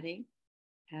Society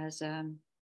has a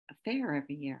fair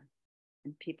every year,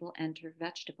 and people enter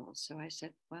vegetables. So I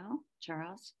said, "Well,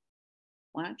 Charles,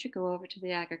 why don't you go over to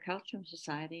the Agricultural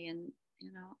Society and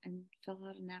fill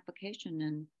out an application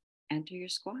and enter your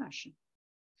squash?"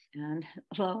 And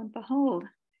lo and behold,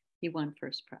 he won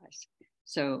first prize.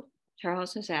 So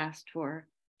Charles has asked for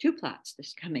 2 plots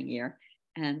this coming year,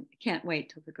 and can't wait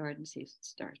till the garden season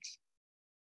starts.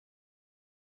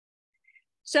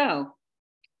 So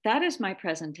that is my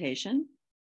presentation.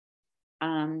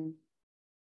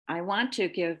 I want to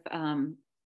give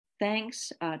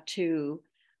thanks to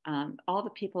all the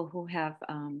people who have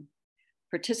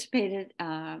participated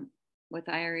with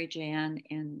IREJN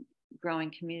in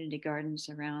growing community gardens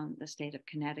around the state of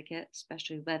Connecticut,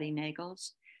 especially Letty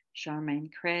Nagels, Charmaine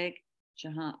Craig,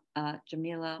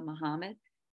 Jamila Muhammad,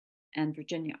 and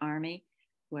Virginia Army,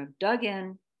 who have dug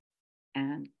in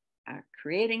and are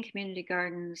creating community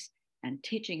gardens and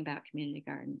teaching about community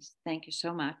gardens. Thank you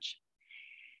so much.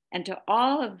 And to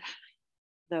all of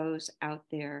those out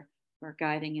there who are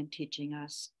guiding and teaching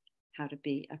us how to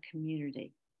be a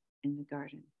community in the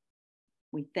garden.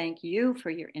 We thank you for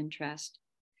your interest,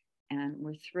 and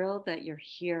we're thrilled that you're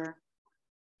here,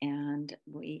 and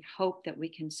we hope that we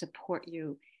can support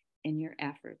you in your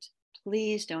efforts.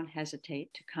 Please don't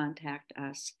hesitate to contact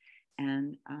us,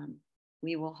 and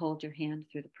we will hold your hand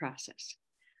through the process.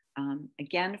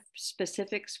 Again,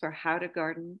 specifics for how to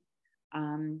garden,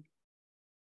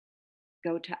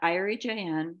 go to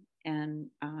IREJN and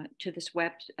to this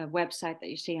website that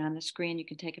you see on the screen. You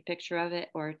can take a picture of it,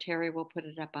 or Terry will put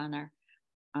it up on our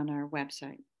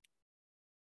website.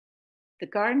 The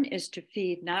garden is to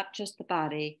feed not just the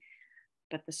body,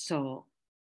 but the soul.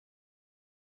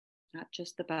 Not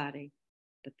just the body,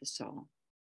 but the soul.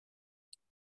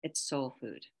 It's soul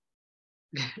food.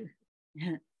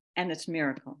 And it's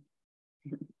miracle.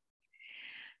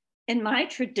 In my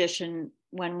tradition,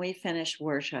 when we finish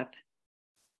worship,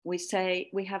 we say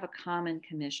we have a common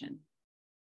commission.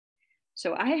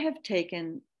 So I have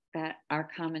taken our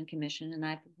common commission, and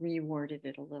I've reworded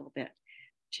it a little bit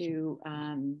to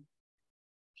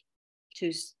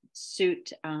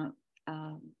suit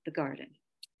the garden.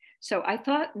 So I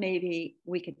thought maybe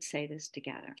we could say this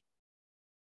together.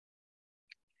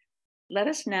 Let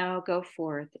us now go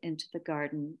forth into the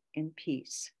garden in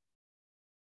peace,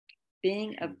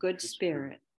 being of good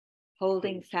spirit,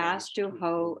 holding fast to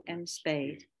hoe and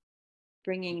spade,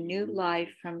 bringing new life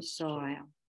from soil,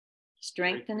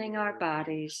 strengthening our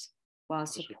bodies while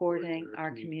supporting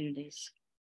our communities,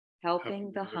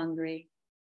 helping the hungry,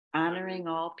 honoring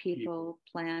all people,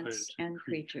 plants, and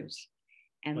creatures,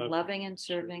 and loving and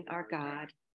serving our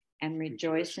God, and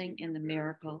rejoicing in the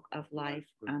miracle of life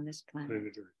on this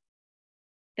planet.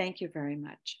 Thank you very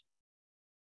much.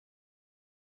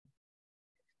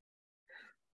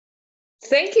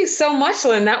 Thank you so much,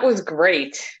 Lynn. That was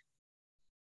great.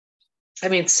 I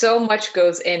mean, so much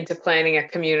goes into planning a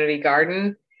community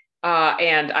garden.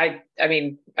 And I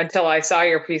mean, until I saw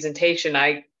your presentation,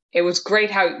 it was great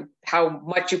how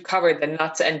much you covered the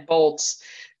nuts and bolts,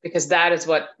 because that is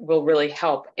what will really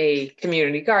help a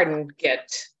community garden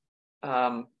get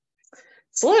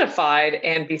solidified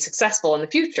and be successful in the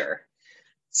future.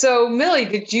 So Millie,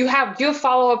 do you have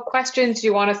follow-up questions? Do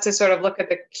you want us to sort of look at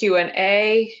the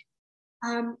Q&A?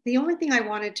 The only thing I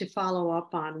wanted to follow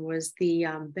up on was the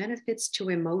benefits to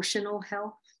emotional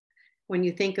health. When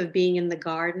you think of being in the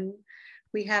garden,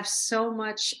 we have so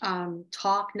much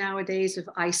talk nowadays of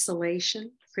isolation,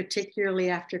 particularly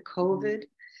after COVID,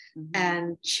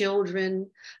 and children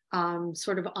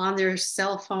sort of on their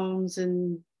cell phones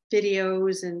and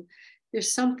videos. And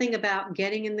there's something about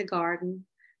getting in the garden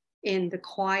in the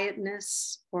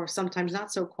quietness, or sometimes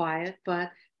not so quiet,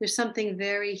 but there's something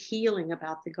very healing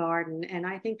about the garden. And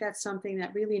I think that's something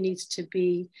that really needs to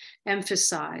be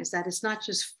emphasized, that it's not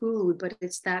just food, but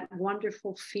it's that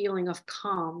wonderful feeling of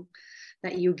calm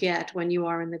that you get when you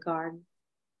are in the garden.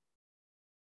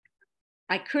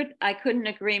 I couldn't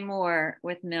agree more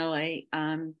with Millie.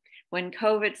 When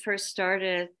COVID first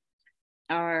started,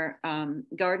 our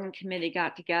garden committee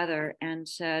got together and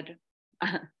said,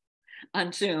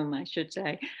 on Zoom, I should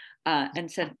say, and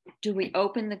said, do we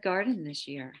open the garden this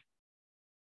year?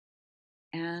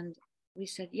 And we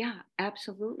said, yeah,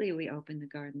 absolutely, we open the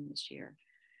garden this year.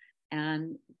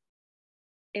 And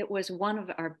it was one of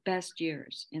our best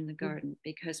years in the garden,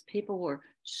 because people were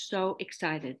so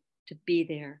excited to be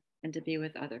there and to be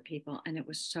with other people. And it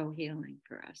was so healing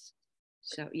for us.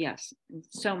 So yes, in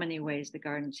so many ways, the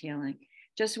garden's healing.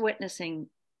 Just witnessing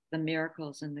the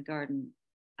miracles in the garden.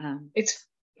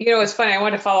 It's funny, I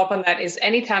want to follow up on that, is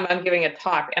anytime I'm giving a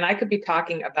talk, and I could be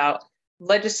talking about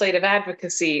legislative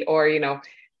advocacy or,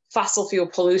 fossil fuel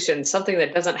pollution, something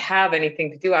that doesn't have anything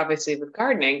to do, obviously, with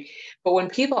gardening. But when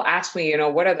people ask me,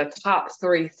 what are the top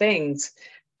 3 things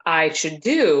I should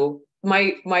do,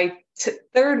 my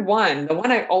third one, the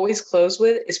one I always close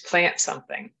with, is plant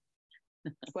something,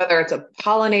 whether it's a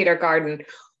pollinator garden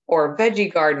or a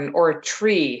veggie garden or a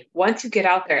tree, once you get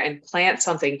out there and plant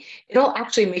something, it'll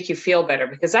actually make you feel better,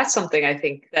 because that's something I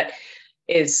think that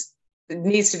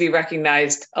needs to be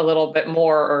recognized a little bit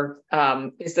more, or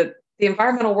is that the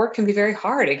environmental work can be very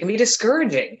hard. It can be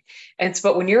discouraging.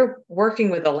 But when you're working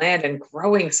with the land and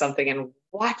growing something and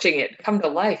watching it come to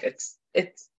life,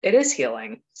 it is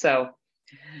healing. So,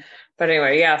 but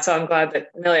anyway, yeah. So I'm glad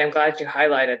you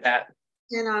highlighted that.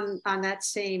 And on that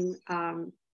same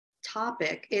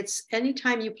topic, it's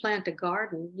anytime you plant a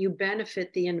garden, you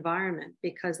benefit the environment,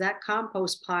 because that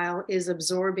compost pile is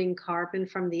absorbing carbon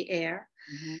from the air.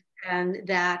 Mm-hmm. And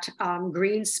that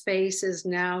green space is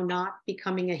now not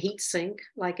becoming a heat sink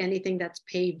like anything that's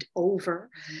paved over.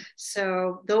 Mm-hmm.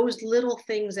 So those little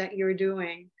things that you're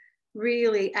doing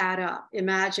really add up.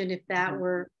 Imagine if that mm-hmm.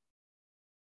 were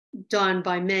done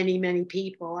by many, many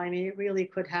people. I mean, it really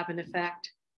could have an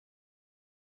effect.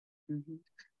 Mm-hmm.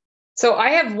 So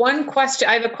I have one question.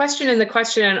 I have a question in the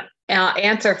question and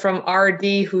answer from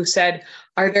RD, who said,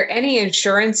 are there any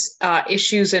insurance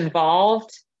issues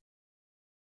involved?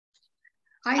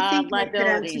 I think I could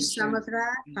answer some of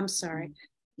that. I'm sorry.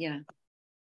 Yeah.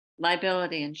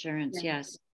 Liability insurance, yeah.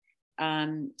 Yes.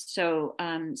 So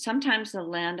sometimes the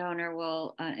landowner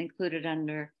will include it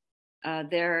under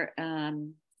their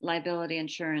liability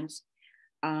insurance.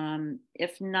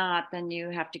 If not, then you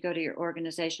have to go to your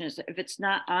organization. If it's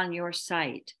not on your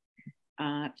site,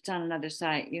 if it's on another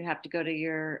site, you have to go to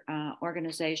your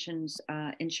organization's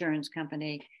insurance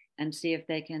company and see if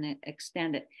they can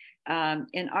extend it.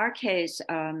 In our case,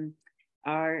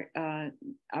 our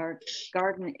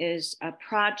garden is a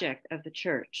project of the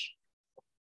church.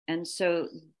 And so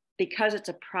because it's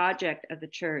a project of the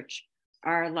church,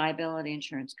 our liability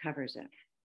insurance covers it.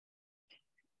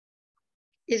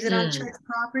 Is it on church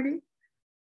property?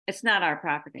 It's not our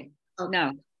property. Okay.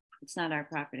 No, it's not our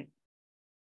property.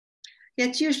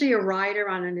 It's usually a rider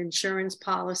on an insurance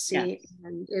policy, yes.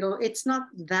 And it's not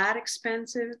that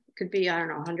expensive. It could be, I don't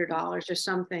know, $100 or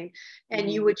something. And mm-hmm.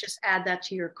 you would just add that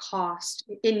to your cost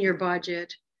in your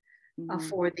budget mm-hmm.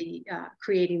 For the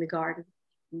creating the garden.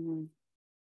 Mm-hmm.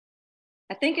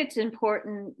 I think it's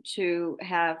important to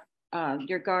have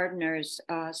your gardeners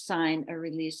sign a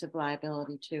release of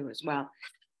liability too as well.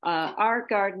 Our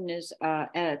garden is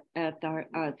at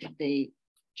the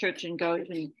church in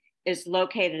Goshen, is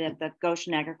located at the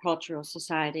Goshen Agricultural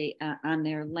Society on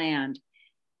their land.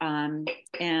 And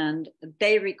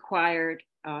they required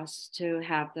us to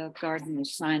have the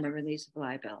gardeners sign a release of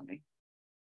liability.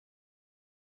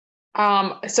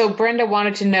 So Brenda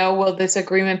wanted to know, will this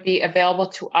agreement be available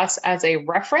to us as a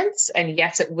reference? And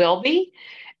yes, it will be.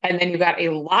 And then you got a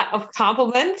lot of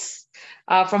compliments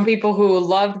from people who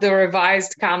loved the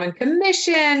revised Common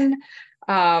Commission.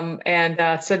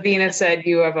 And Sabina said,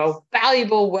 you have a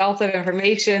valuable wealth of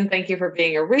information. Thank you for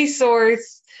being a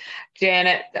resource.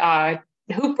 Janet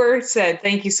Hooper said,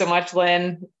 thank you so much,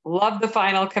 Lynn. Love the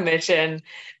final commission.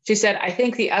 She said, I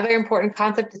think the other important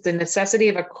concept is the necessity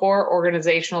of a core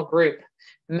organizational group,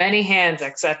 many hands,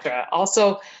 etc.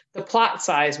 Also, the plot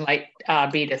size might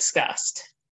be discussed.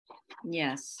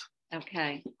 Yes.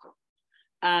 Okay.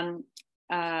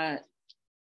 100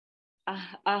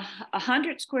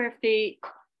 square feet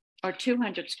or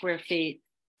 200 square feet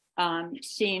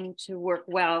seem to work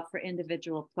well for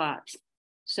individual plots.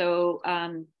 So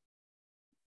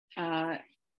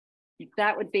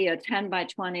that would be a 10 by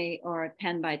 20 or a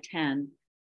 10 by 10.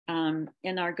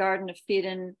 In our Garden of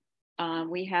Eden,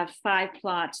 we have 5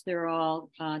 plots. They're all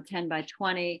 10 by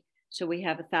 20. So we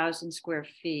have 1,000 square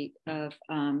feet of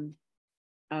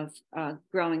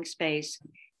growing space.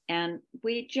 And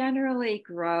we generally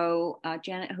grow,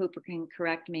 Janet Hooper can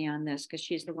correct me on this because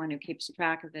she's the one who keeps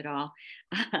track of it all,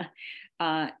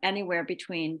 anywhere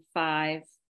between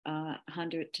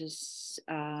 500 to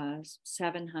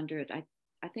 700.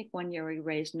 I think one year we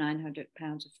raised 900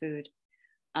 pounds of food.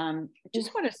 I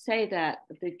just want to say that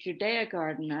the Judea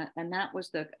Garden, and that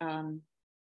was the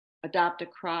Adopt a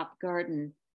Crop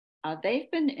Garden, they've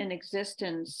been in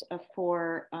existence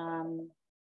for,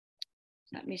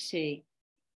 let me see.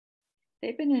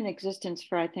 They've been in existence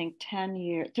for, I think,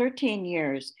 13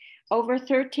 years. Over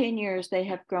 13 years, they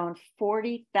have grown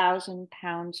 40,000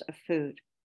 pounds of food.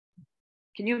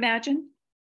 Can you imagine?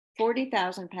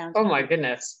 40,000 pounds. Oh my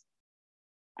goodness.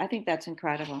 I think that's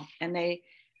incredible. And they,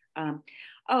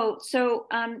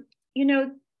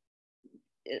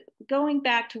 going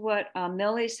back to what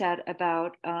Millie said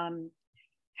about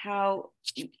how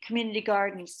community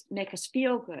gardens make us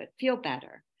feel good, feel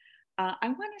better. I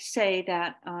want to say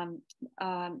that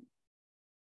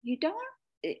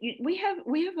we have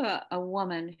a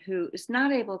woman who is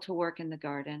not able to work in the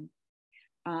garden,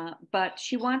 but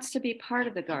she wants to be part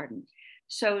of the garden.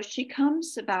 So she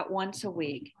comes about once a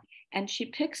week and she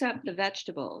picks up the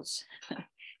vegetables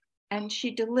and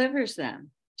she delivers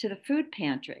them to the food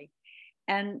pantry.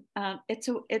 And it's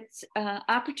an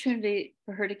opportunity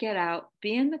for her to get out,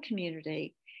 be in the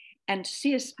community, and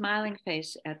see a smiling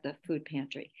face at the food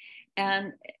pantry.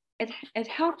 And it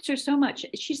helps her so much.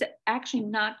 She's actually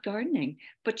not gardening,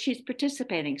 but she's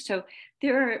participating. So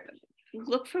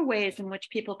look for ways in which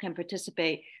people can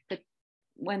participate that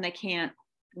when they can't,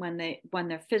 when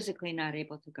they're physically not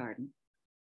able to garden.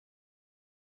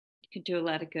 You can do a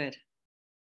lot of good.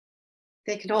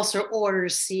 They can also order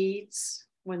seeds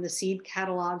when the seed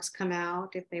catalogs come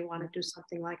out, if they want to do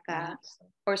something like that.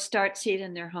 Or start seed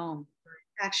in their home.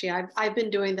 Actually, I've been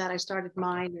doing that. I started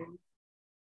mine in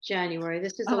January.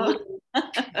 This is a little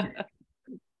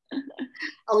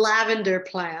a lavender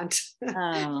plant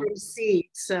from seed.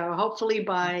 So hopefully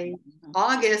by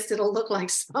August, it'll look like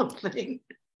something.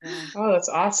 Oh, that's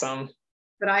awesome.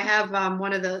 But I have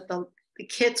one of the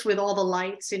kits with all the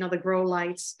lights, the grow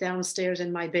lights downstairs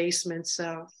in my basement.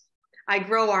 So I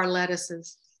grow our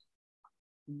lettuces.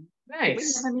 Nice. Do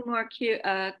we have any more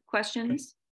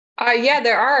questions? Yeah,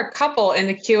 there are a couple in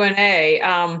the Q&A.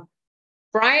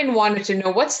 Brian wanted to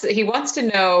know he wants to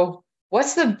know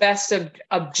what's the best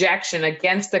objection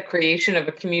against the creation of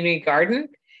a community garden.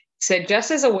 He said,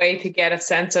 just as a way to get a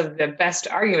sense of the best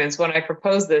arguments when I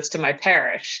propose this to my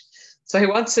parish. So he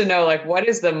wants to know, like, what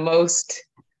is the most,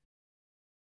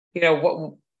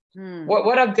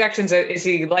 what objections is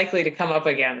he likely to come up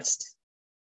against?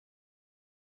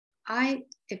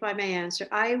 If I may answer,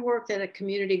 I worked at a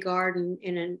community garden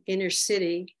in an inner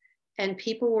city, and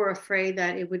people were afraid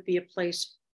that it would be a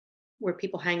place where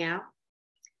people hang out.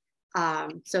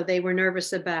 So they were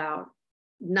nervous about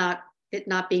it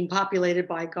not being populated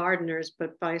by gardeners,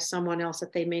 but by someone else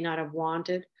that they may not have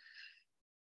wanted.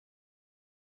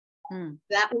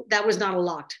 That was not a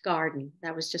locked garden.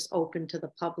 That was just open to the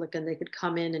public, and they could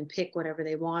come in and pick whatever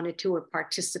they wanted to or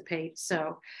participate.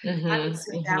 So I would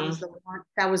say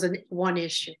that was one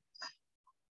issue.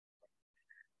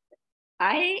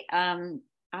 I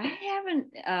haven't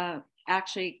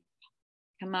actually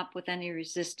come up with any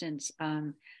resistance.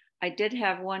 I did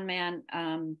have one man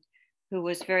who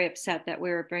was very upset that we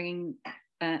were bringing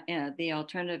the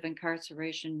alternative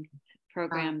incarceration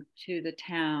program to the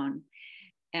town.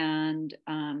 And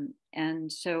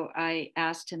so I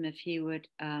asked him if he would,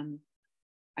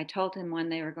 I told him when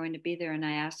they were going to be there, and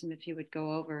I asked him if he would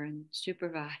go over and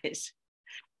supervise.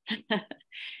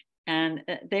 And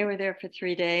they were there for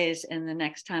 3 days. And the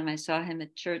next time I saw him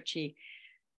at church, he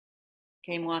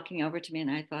came walking over to me,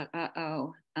 and I thought,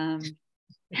 uh-oh.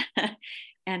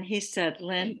 And he said,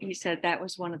 Lynn, that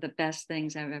was one of the best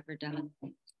things I've ever done.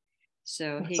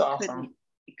 So he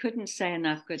couldn't say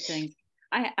enough good things.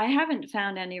 I haven't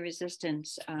found any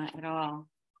resistance at all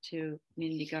to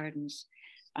community gardens.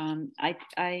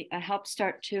 I helped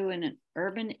start two in an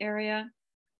urban area.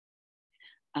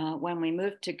 When we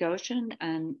moved to Goshen,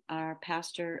 and our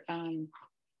pastor,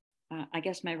 I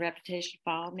guess my reputation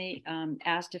followed me,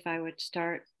 asked if I would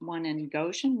start one in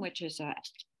Goshen, which is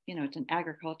it's an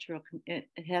agricultural, it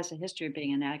has a history of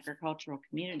being an agricultural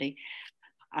community.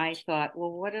 I thought,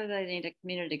 well, what do they need a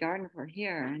community garden for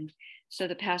here? And so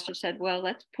the pastor said, well,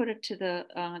 let's put it to the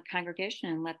congregation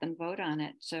and let them vote on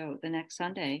it. So the next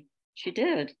Sunday, she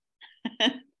did.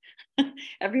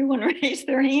 Everyone raised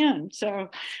their hand. So,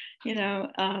 there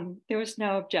was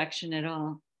no objection at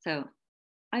all. So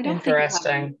I don't think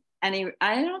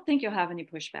you'll have any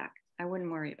pushback. I wouldn't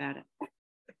worry about it.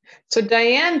 So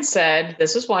Diane said,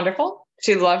 this was wonderful.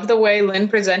 She loved the way Lynn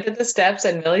presented the steps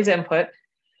and Millie's input.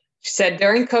 She said,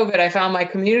 during COVID, I found my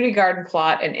community garden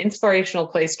plot an inspirational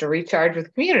place to recharge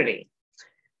with community.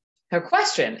 Her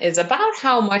question is about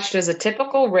how much does a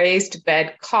typical raised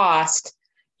bed cost,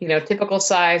 typical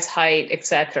size, height,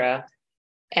 etc.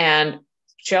 And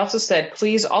she also said,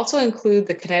 please also include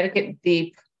the Connecticut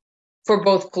Deep for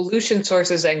both pollution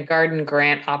sources and garden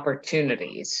grant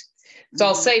opportunities. So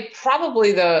I'll say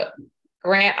probably the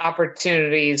grant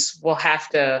opportunities will have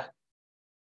to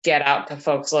get out to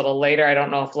folks a little later. I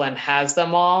don't know if Lynn has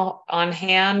them all on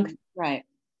hand. Right.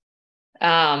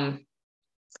 However,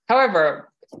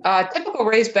 typical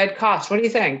raised bed cost, what do you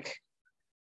think?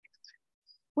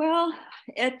 Well,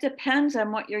 it depends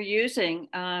on what you're using.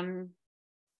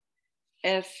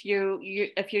 If you're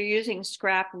using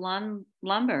scrap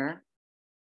lumber,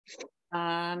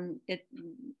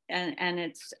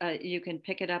 it's you can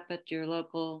pick it up at your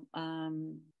local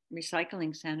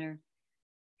recycling center.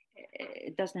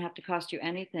 It doesn't have to cost you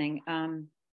anything.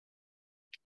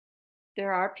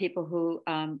 There are people who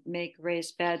make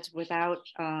raised beds without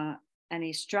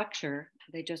any structure.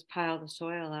 They just pile the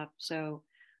soil up. So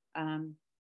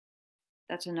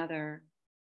that's another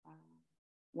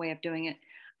way of doing it.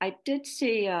 I did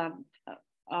see a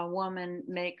woman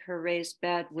make her raised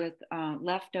bed with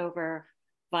leftover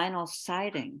vinyl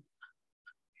siding.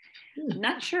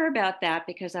 Not sure about that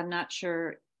because I'm not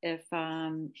sure if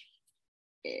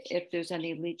there's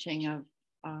any leaching of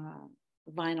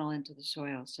vinyl into the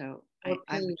soil. So I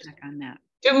would check on that.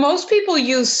 Do most people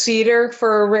use cedar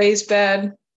for a raised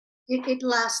bed? It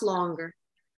lasts longer.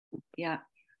 Yeah.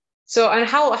 So, and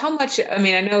how much, I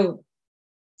mean, I know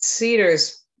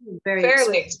cedar's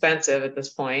fairly expensive at this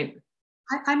point.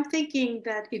 I'm thinking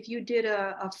that if you did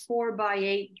a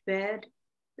 4x8 bed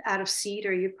out of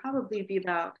cedar, you'd probably be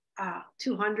about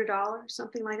 $200,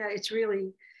 something like that. It's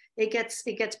really, it gets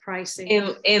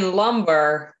pricey. In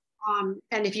lumber.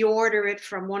 And if you order it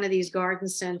from one of these garden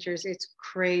centers, it's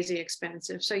crazy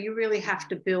expensive. So you really have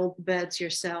to build beds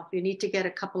yourself. You need to get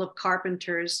a couple of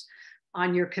carpenters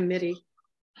on your committee.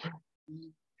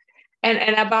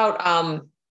 And about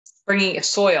bringing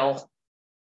soil,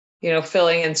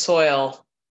 filling in soil,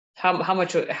 how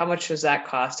much does that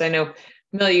cost? I know,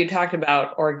 Millie, you talked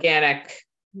about organic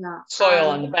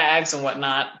soil in the bags and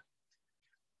whatnot.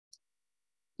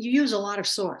 You use a lot of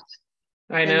soil.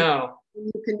 I know.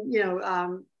 You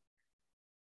can,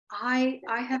 I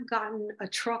have gotten a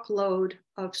truckload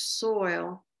of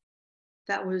soil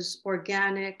that was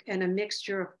organic and a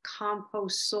mixture of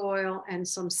compost soil and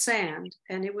some sand,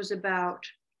 and it was about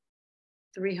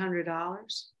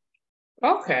 $300.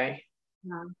 Okay.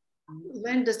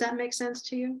 Lynn, does that make sense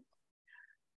to you?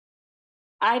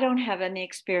 I don't have any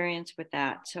experience with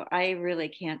that, so I really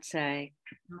can't say.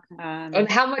 Okay. And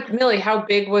how much, Millie, how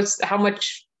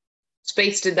much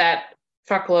space did that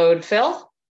truckload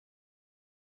fill?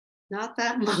 Not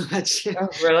that much. Oh,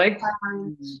 really?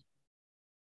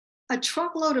 A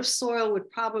truckload of soil would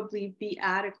probably be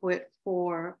adequate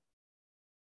for,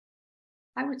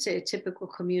 I would say, a typical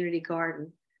community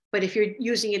garden. But if you're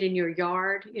using it in your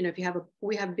yard, if you have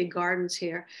we have big gardens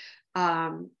here,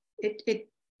 it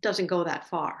doesn't go that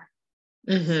far.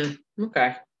 Mm-hmm.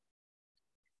 Okay.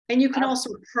 And you can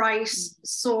also price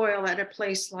soil at a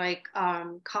place like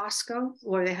Costco,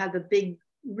 where they have the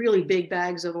really big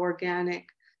bags of organic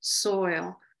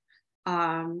soil.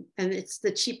 And it's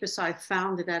the cheapest I've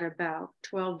found it at about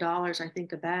 $12, I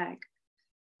think, a bag.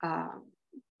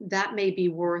 That may be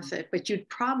worth it, but you'd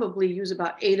probably use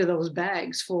about 8 of those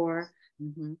bags for,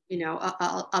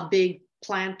 a big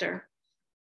planter.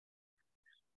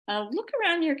 Look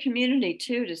around your community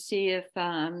too to see if,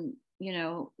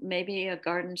 maybe a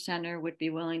garden center would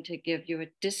be willing to give you a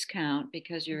discount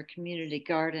because you're a community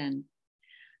garden.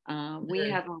 We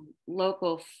have a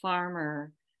local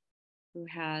farmer who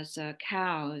has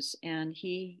cows, and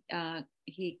he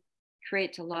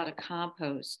creates a lot of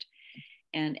compost.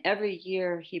 And every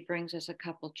year he brings us a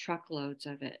couple truckloads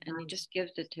of it, and he just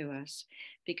gives it to us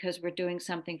because we're doing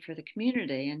something for the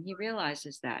community, and he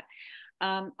realizes that.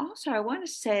 Also, I want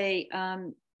to say,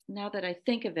 now that I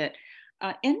think of it,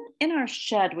 in our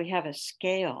shed we have a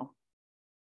scale,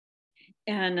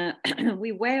 and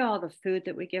we weigh all the food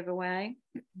that we give away.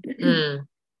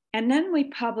 And then we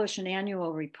publish an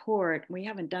annual report. We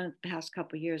haven't done it the past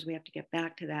couple of years. We have to get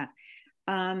back to that.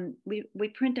 We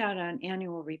print out an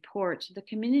annual report so the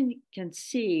community can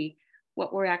see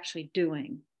what we're actually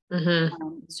doing.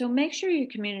 So make sure your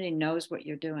community knows what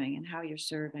you're doing and how you're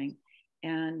serving.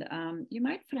 And you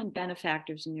might find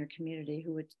benefactors in your community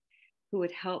who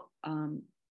would help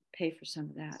pay for some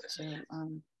of that. So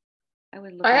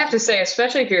I have to say,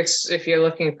 especially if you're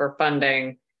looking for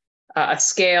funding, a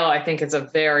scale, I think, is a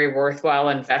very worthwhile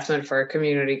investment for a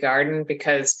community garden,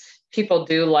 because people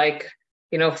do like,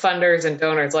 funders and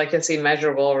donors like to see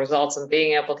measurable results, and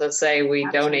being able to say we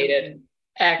donated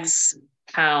X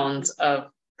pounds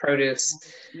of produce,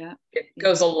 it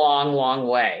goes a long, long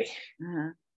way.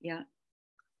 Yeah,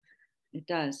 it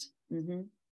does.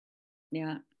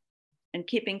 Yeah. And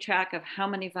keeping track of how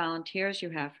many volunteers you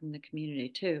have from the community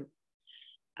too.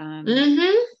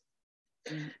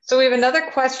 So we have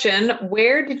another question.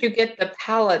 Where did you get the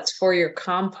pallets for your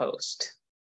compost?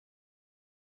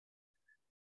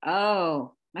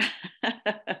 Oh,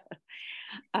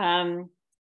 I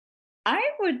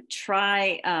would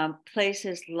try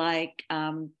places like,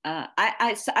 I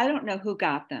don't know who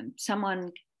got them.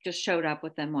 Someone just showed up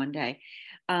with them one day.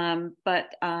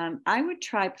 But I would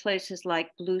try places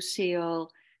like Blue Seal,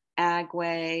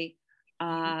 Agway,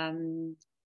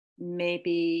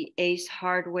 maybe Ace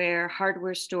Hardware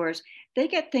stores. They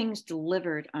get things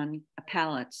delivered on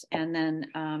pallets, and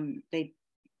then they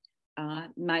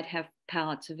might have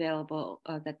pallets available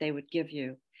that they would give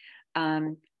you.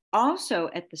 Also,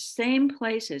 at the same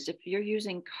places, if you're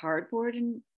using cardboard,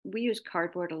 and we use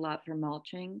cardboard a lot for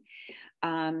mulching,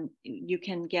 you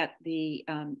can get the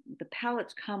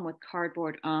pallets come with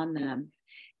cardboard on them,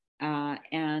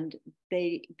 and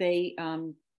they they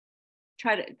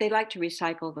like to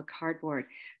recycle the cardboard.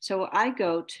 So I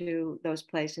go to those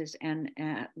places and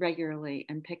regularly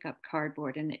and pick up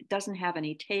cardboard, and it doesn't have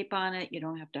any tape on it. You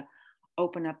don't have to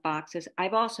open up boxes.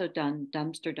 I've also done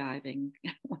dumpster diving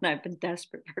when I've been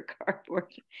desperate for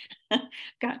cardboard.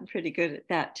 Gotten pretty good at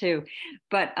that too.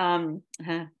 But and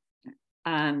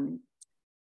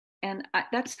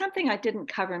that's something I didn't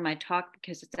cover in my talk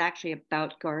because it's actually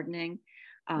about gardening.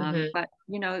 But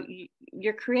you know,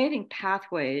 you're creating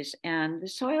pathways, and the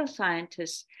soil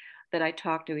scientists that I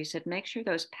talked to, he said, make sure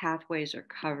those pathways are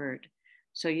covered.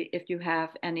 So if you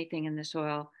have anything in the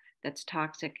soil that's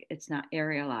toxic, it's not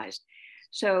aerialized.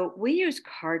 So we use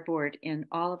cardboard in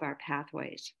all of our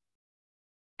pathways,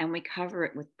 and we cover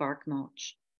it with bark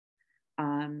mulch.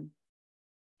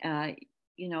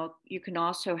 You know, you can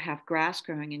also have grass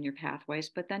growing in your pathways,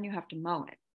 but then you have to mow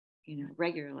it, you know,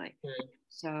 regularly.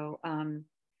 So,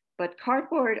 but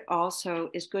cardboard also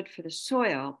is good for the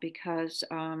soil because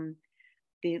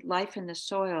the life in the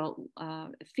soil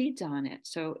feeds on it.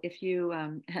 So if you,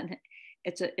 and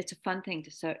it's a fun thing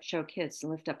to show kids, to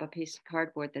lift up a piece of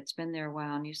cardboard that's been there a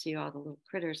while and you see all the little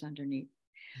critters underneath,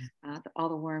 all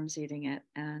the worms eating it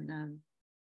and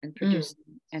producing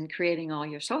and creating all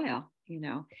your soil, you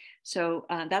know. So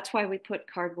that's why we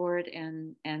put cardboard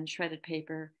and shredded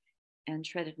paper and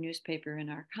shredded newspaper in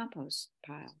our compost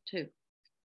pile too.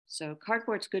 So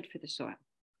cardboard's good for the soil.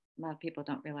 A lot of people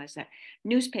don't realize that.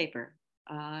 Newspaper,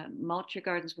 mulch your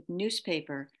gardens with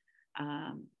newspaper,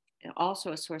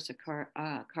 also a source of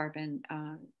carbon.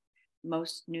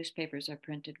 Most newspapers are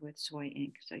printed with soy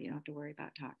ink, so you don't have to worry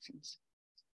about toxins.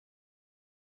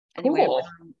 Anyway, Cool.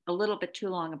 a little bit too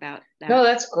long about that. No,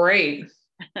 that's great.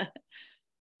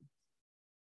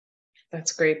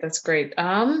 That's great. That's great.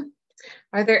 Are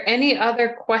there any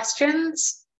other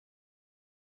questions?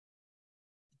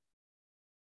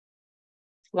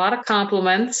 A lot of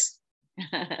compliments.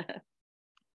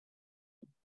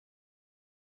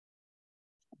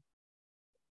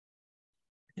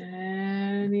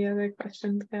 Any other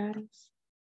questions, guys?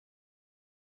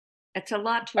 It's a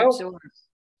lot to absorb.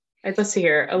 Let's see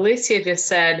here. Alicia just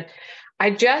said,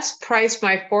 I just priced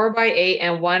my 4x8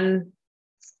 and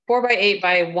 4x8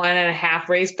 by 1.5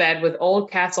 raised bed with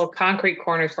Old Castle concrete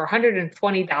corners for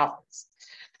 $120.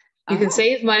 You can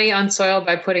save money on soil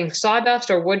by putting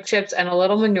sawdust or wood chips and a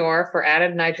little manure for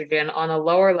added nitrogen on the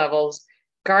lower levels.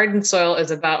 Garden soil is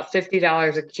about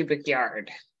 $50 a cubic yard.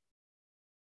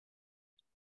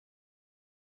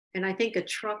 And I think a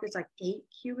truck is like 8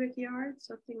 cubic yards,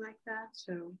 something like that.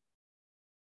 So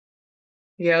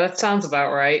yeah, that sounds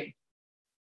about right.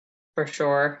 For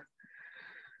sure.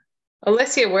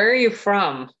 Alicia, where are you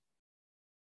from?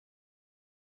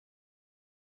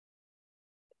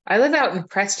 I live out in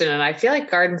Preston, and I feel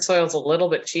like garden soil is a little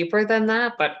bit cheaper than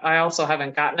that, but I also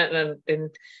haven't gotten it, and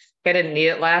I didn't need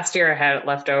it last year. I had it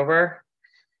left over.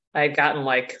 I had gotten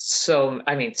so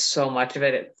much of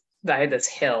it. I had this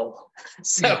hill,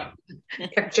 so I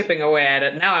kept chipping away at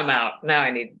it. Now I'm out. Now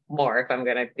I need more if I'm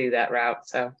going to do that route.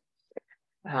 So,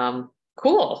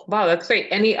 cool. Wow, that's great.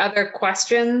 Any other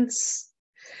questions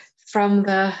from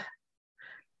the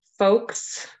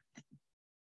folks?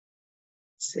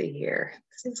 Let's see here.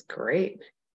 This is great.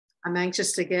 I'm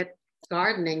anxious to get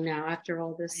gardening now after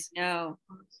all this. I know.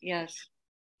 Yes.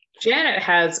 Janet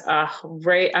has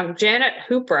Janet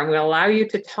Hooper. I'm going to allow you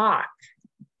to talk.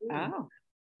 Oh.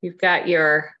 You've got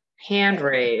your hand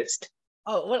raised.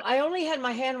 Oh, well, I only had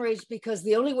my hand raised because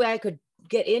the only way I could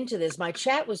get into this, my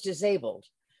chat was disabled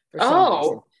for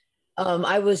some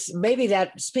reason. Maybe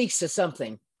that speaks to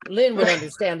something. Lynn would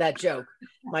understand that joke,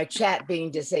 my chat being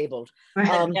disabled.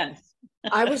 Yes.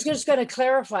 I was just going to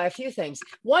clarify a few things.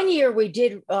 One year we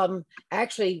did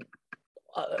actually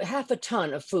half a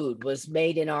ton of food was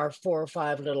made in our 4 or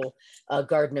 5 little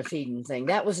Garden of Eden thing.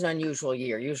 That was an unusual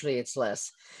year. Usually it's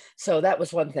less. So that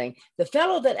was one thing. The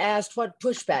fellow that asked what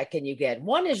pushback can you get?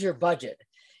 One is your budget.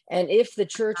 And if the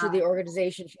church or the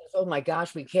organization feels, oh my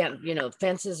gosh, we can't, you know,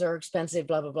 fences are expensive,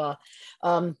 blah, blah,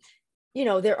 blah. You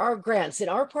know, there are grants in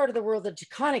our part of the world. The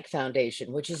Taconic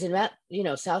Foundation, which is in,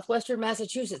 Southwestern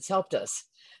Massachusetts, helped us.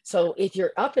 So if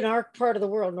you're up in our part of the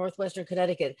world, Northwestern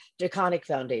Connecticut, Taconic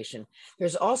Foundation.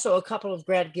 There's also a couple of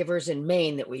grant givers in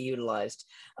Maine that we utilized.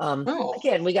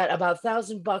 Again, we got about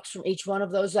 $1,000 from each one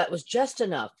of those. That was just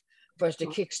enough for us to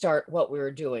kickstart what we were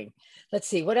doing. Let's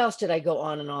see, what else did I go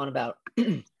on and on about?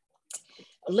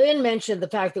 Lynn mentioned the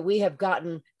fact that we have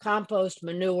gotten compost,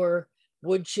 manure,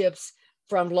 wood chips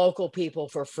from local people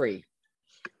for free.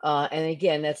 And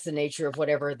again, that's the nature of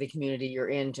whatever the community you're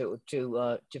in to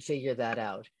figure that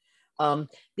out.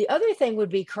 The other thing would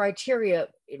be criteria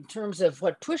in terms of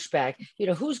what pushback,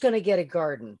 who's going to get a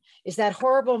garden? Is that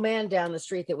horrible man down the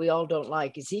street that we all don't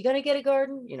like, is he going to get a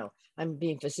garden? I'm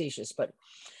being facetious, but,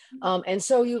 and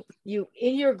so you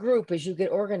in your group, as you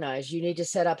get organized, you need to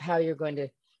set up how you're going to,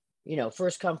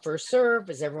 first come, first serve.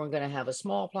 Is everyone going to have a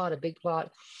small plot, a big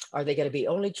plot? Are they going to be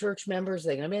only church members? Are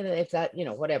they going to be, if that,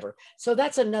 whatever. So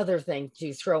that's another thing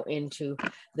to throw into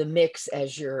the mix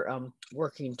as you're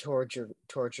working towards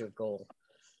your goal.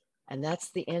 And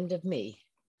that's the end of me.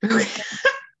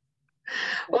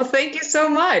 Well, thank you so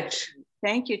much.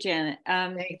 Thank you, Janet.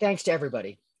 Thanks to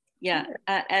everybody. Yeah,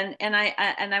 and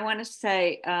I want to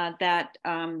say that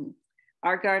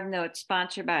our garden, though it's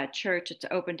sponsored by a church, it's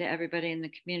open to everybody in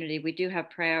the community. We do have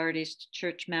priorities to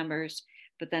church members,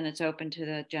 but then it's open to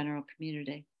the general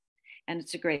community. And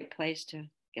it's a great place to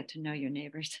get to know your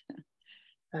neighbors.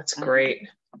 That's great.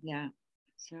 Yeah.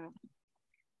 So,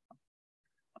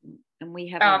 and we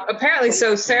have apparently,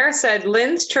 so Sarah said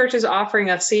Lynn's church is offering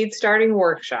a seed starting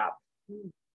workshop.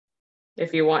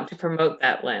 If you want to promote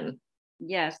that, Lynn.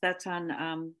 Yes, that's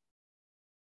on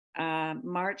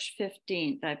March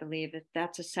 15th, I believe.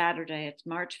 That's a Saturday. It's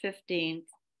March 15th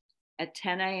at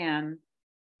 10 a.m.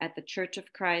 at the Church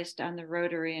of Christ on the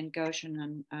Rotary in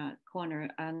Goshen corner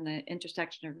on the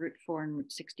intersection of Route 4 and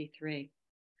Route 63.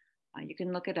 You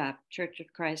can look it up, Church of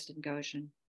Christ in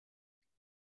Goshen.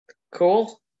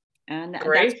 Cool. And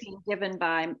great. That's being given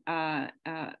by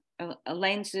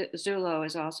Elaine Zulo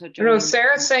is also joining. No,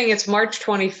 Sarah's saying it's March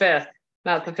 25th,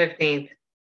 not the 15th.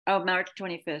 Oh, March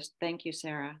 25th. Thank you,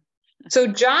 Sarah. So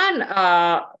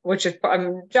John, which is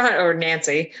John or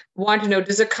Nancy, wanted to know,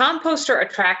 does a composter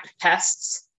attract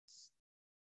pests?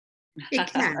 It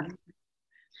can.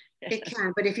 It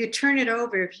can, but if you turn it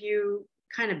over, if you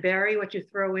kind of bury what you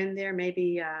throw in there,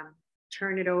 maybe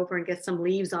turn it over and get some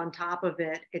leaves on top of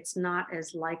it, it's not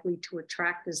as likely to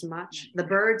attract as much. The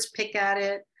birds pick at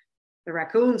it, the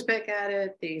raccoons pick at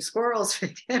it, the squirrels,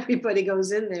 everybody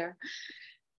goes in there.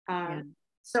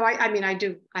 So I mean,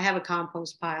 I have a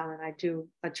compost pile and I do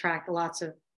attract lots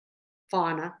of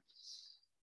fauna,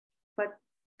 but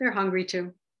they're hungry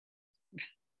too.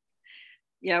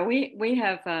 Yeah, we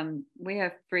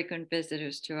have frequent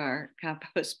visitors to our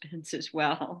compost bins as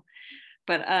well.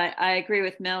 But I agree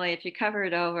with Millie. If you cover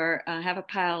it over, have a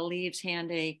pile of leaves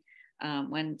handy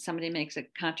when somebody makes a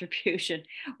contribution.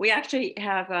 We actually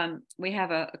have a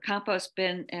compost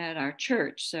bin at our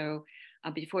church. So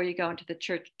before you go into the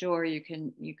church door, you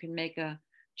can make a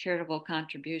charitable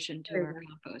contribution to our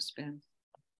compost bin.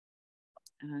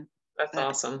 That's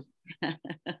awesome.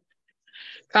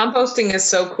 Composting is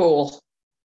so cool.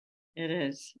 It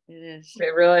is. It is.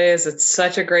 It really is. It's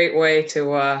such a great way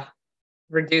to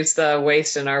reduce the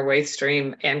waste in our waste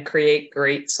stream and create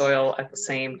great soil at the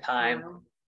same time.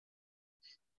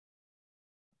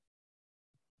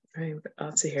 Right,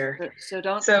 let's see here. So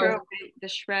don't throw away the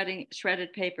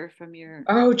shredded paper from your.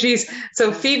 Oh, geez.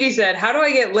 So Phoebe said, how do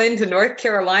I get Lynn to North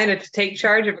Carolina to take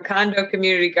charge of a condo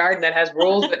community garden that has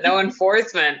rules but no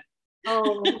enforcement?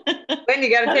 Oh, Lynn, you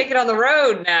got to take it on the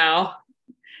road now.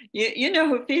 You know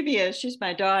who Phoebe is. She's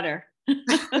my daughter.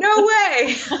 No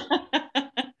way.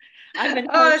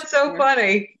 That's so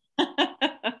funny.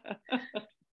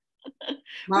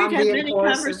 We've had many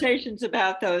conversations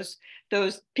about those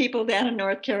people down in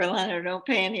North Carolina who don't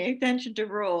pay any attention to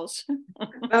rules.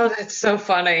 Oh, that's so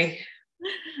funny.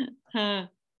 That's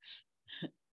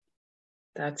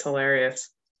hilarious.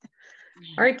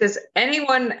 All right. Does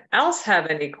anyone else have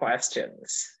any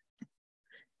questions?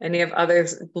 Any of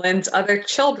Lynn's other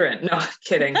children? No, I'm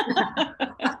kidding.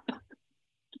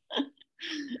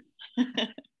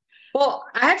 Well,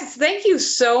 I have to thank you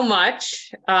so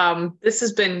much. This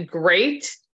has been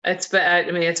great.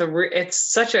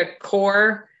 It's such a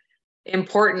core,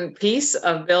 important piece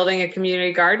of building a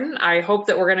community garden. I hope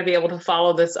that we're going to be able to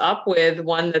follow this up with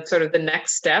one that's sort of the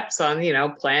next steps on,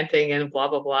 planting and blah,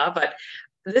 blah, blah. But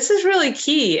this is really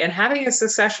key, and having a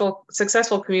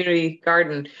successful community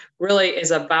garden really is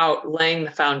about laying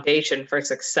the foundation for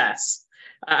success.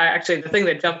 Actually, the thing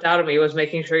that jumped out at me was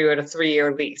making sure you had a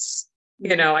 3-year lease.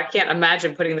 I can't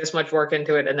imagine putting this much work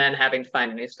into it and then having to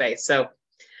find a new space. So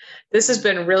this has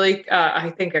been really,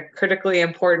 I think, a critically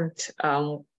important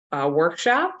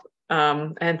workshop.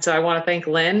 And so I want to thank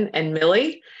Lynn and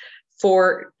Millie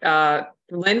for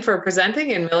Lynn for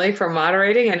presenting and Millie for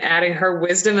moderating and adding her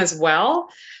wisdom as well.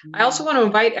 I also want to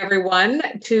invite everyone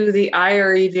to the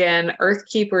IREJN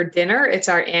Earthkeeper Dinner. It's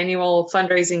our annual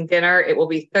fundraising dinner. It will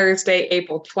be Thursday,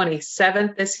 April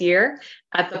 27th this year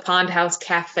at the Pond House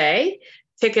Cafe.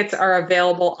 Tickets are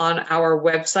available on our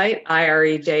website,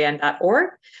 irejn.org.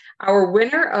 Our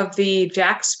winner of the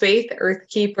Jack Spaeth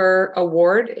Earthkeeper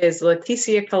Award is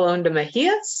Leticia Colon de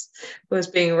Mejias, who is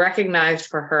being recognized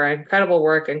for her incredible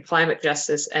work in climate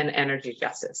justice and energy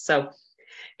justice. So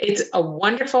it's a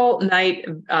wonderful night.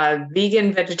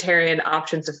 Vegan, vegetarian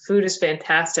options of food is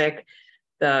fantastic.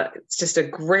 It's just a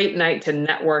great night to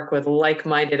network with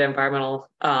like-minded environmental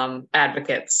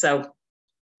advocates. So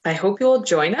I hope you will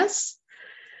join us.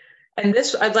 And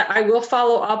this, I will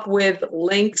follow up with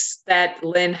links that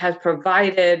Lynn has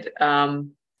provided,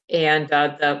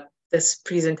 this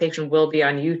presentation will be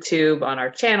on YouTube on our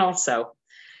channel, so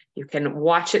you can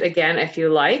watch it again if you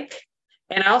like.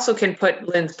 And I also can put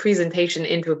Lynn's presentation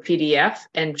into a PDF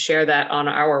and share that on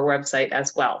our website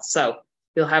as well. So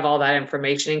you'll have all that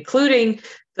information, including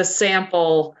the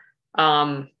sample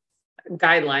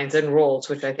guidelines and rules,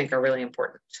 which I think are really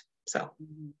important. So.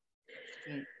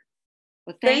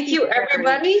 Well, thank you,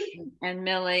 everybody. And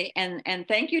Millie, and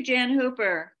thank you, Jan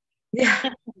Hooper. Yeah.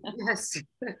 Yes.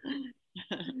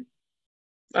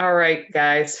 All right,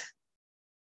 guys.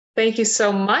 Thank you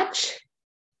so much.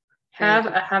 Have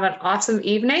an awesome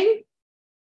evening.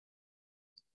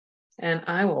 And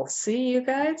I will see you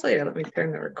guys later. Let me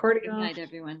turn the recording off. Good night,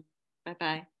 everyone.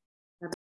 Bye-bye.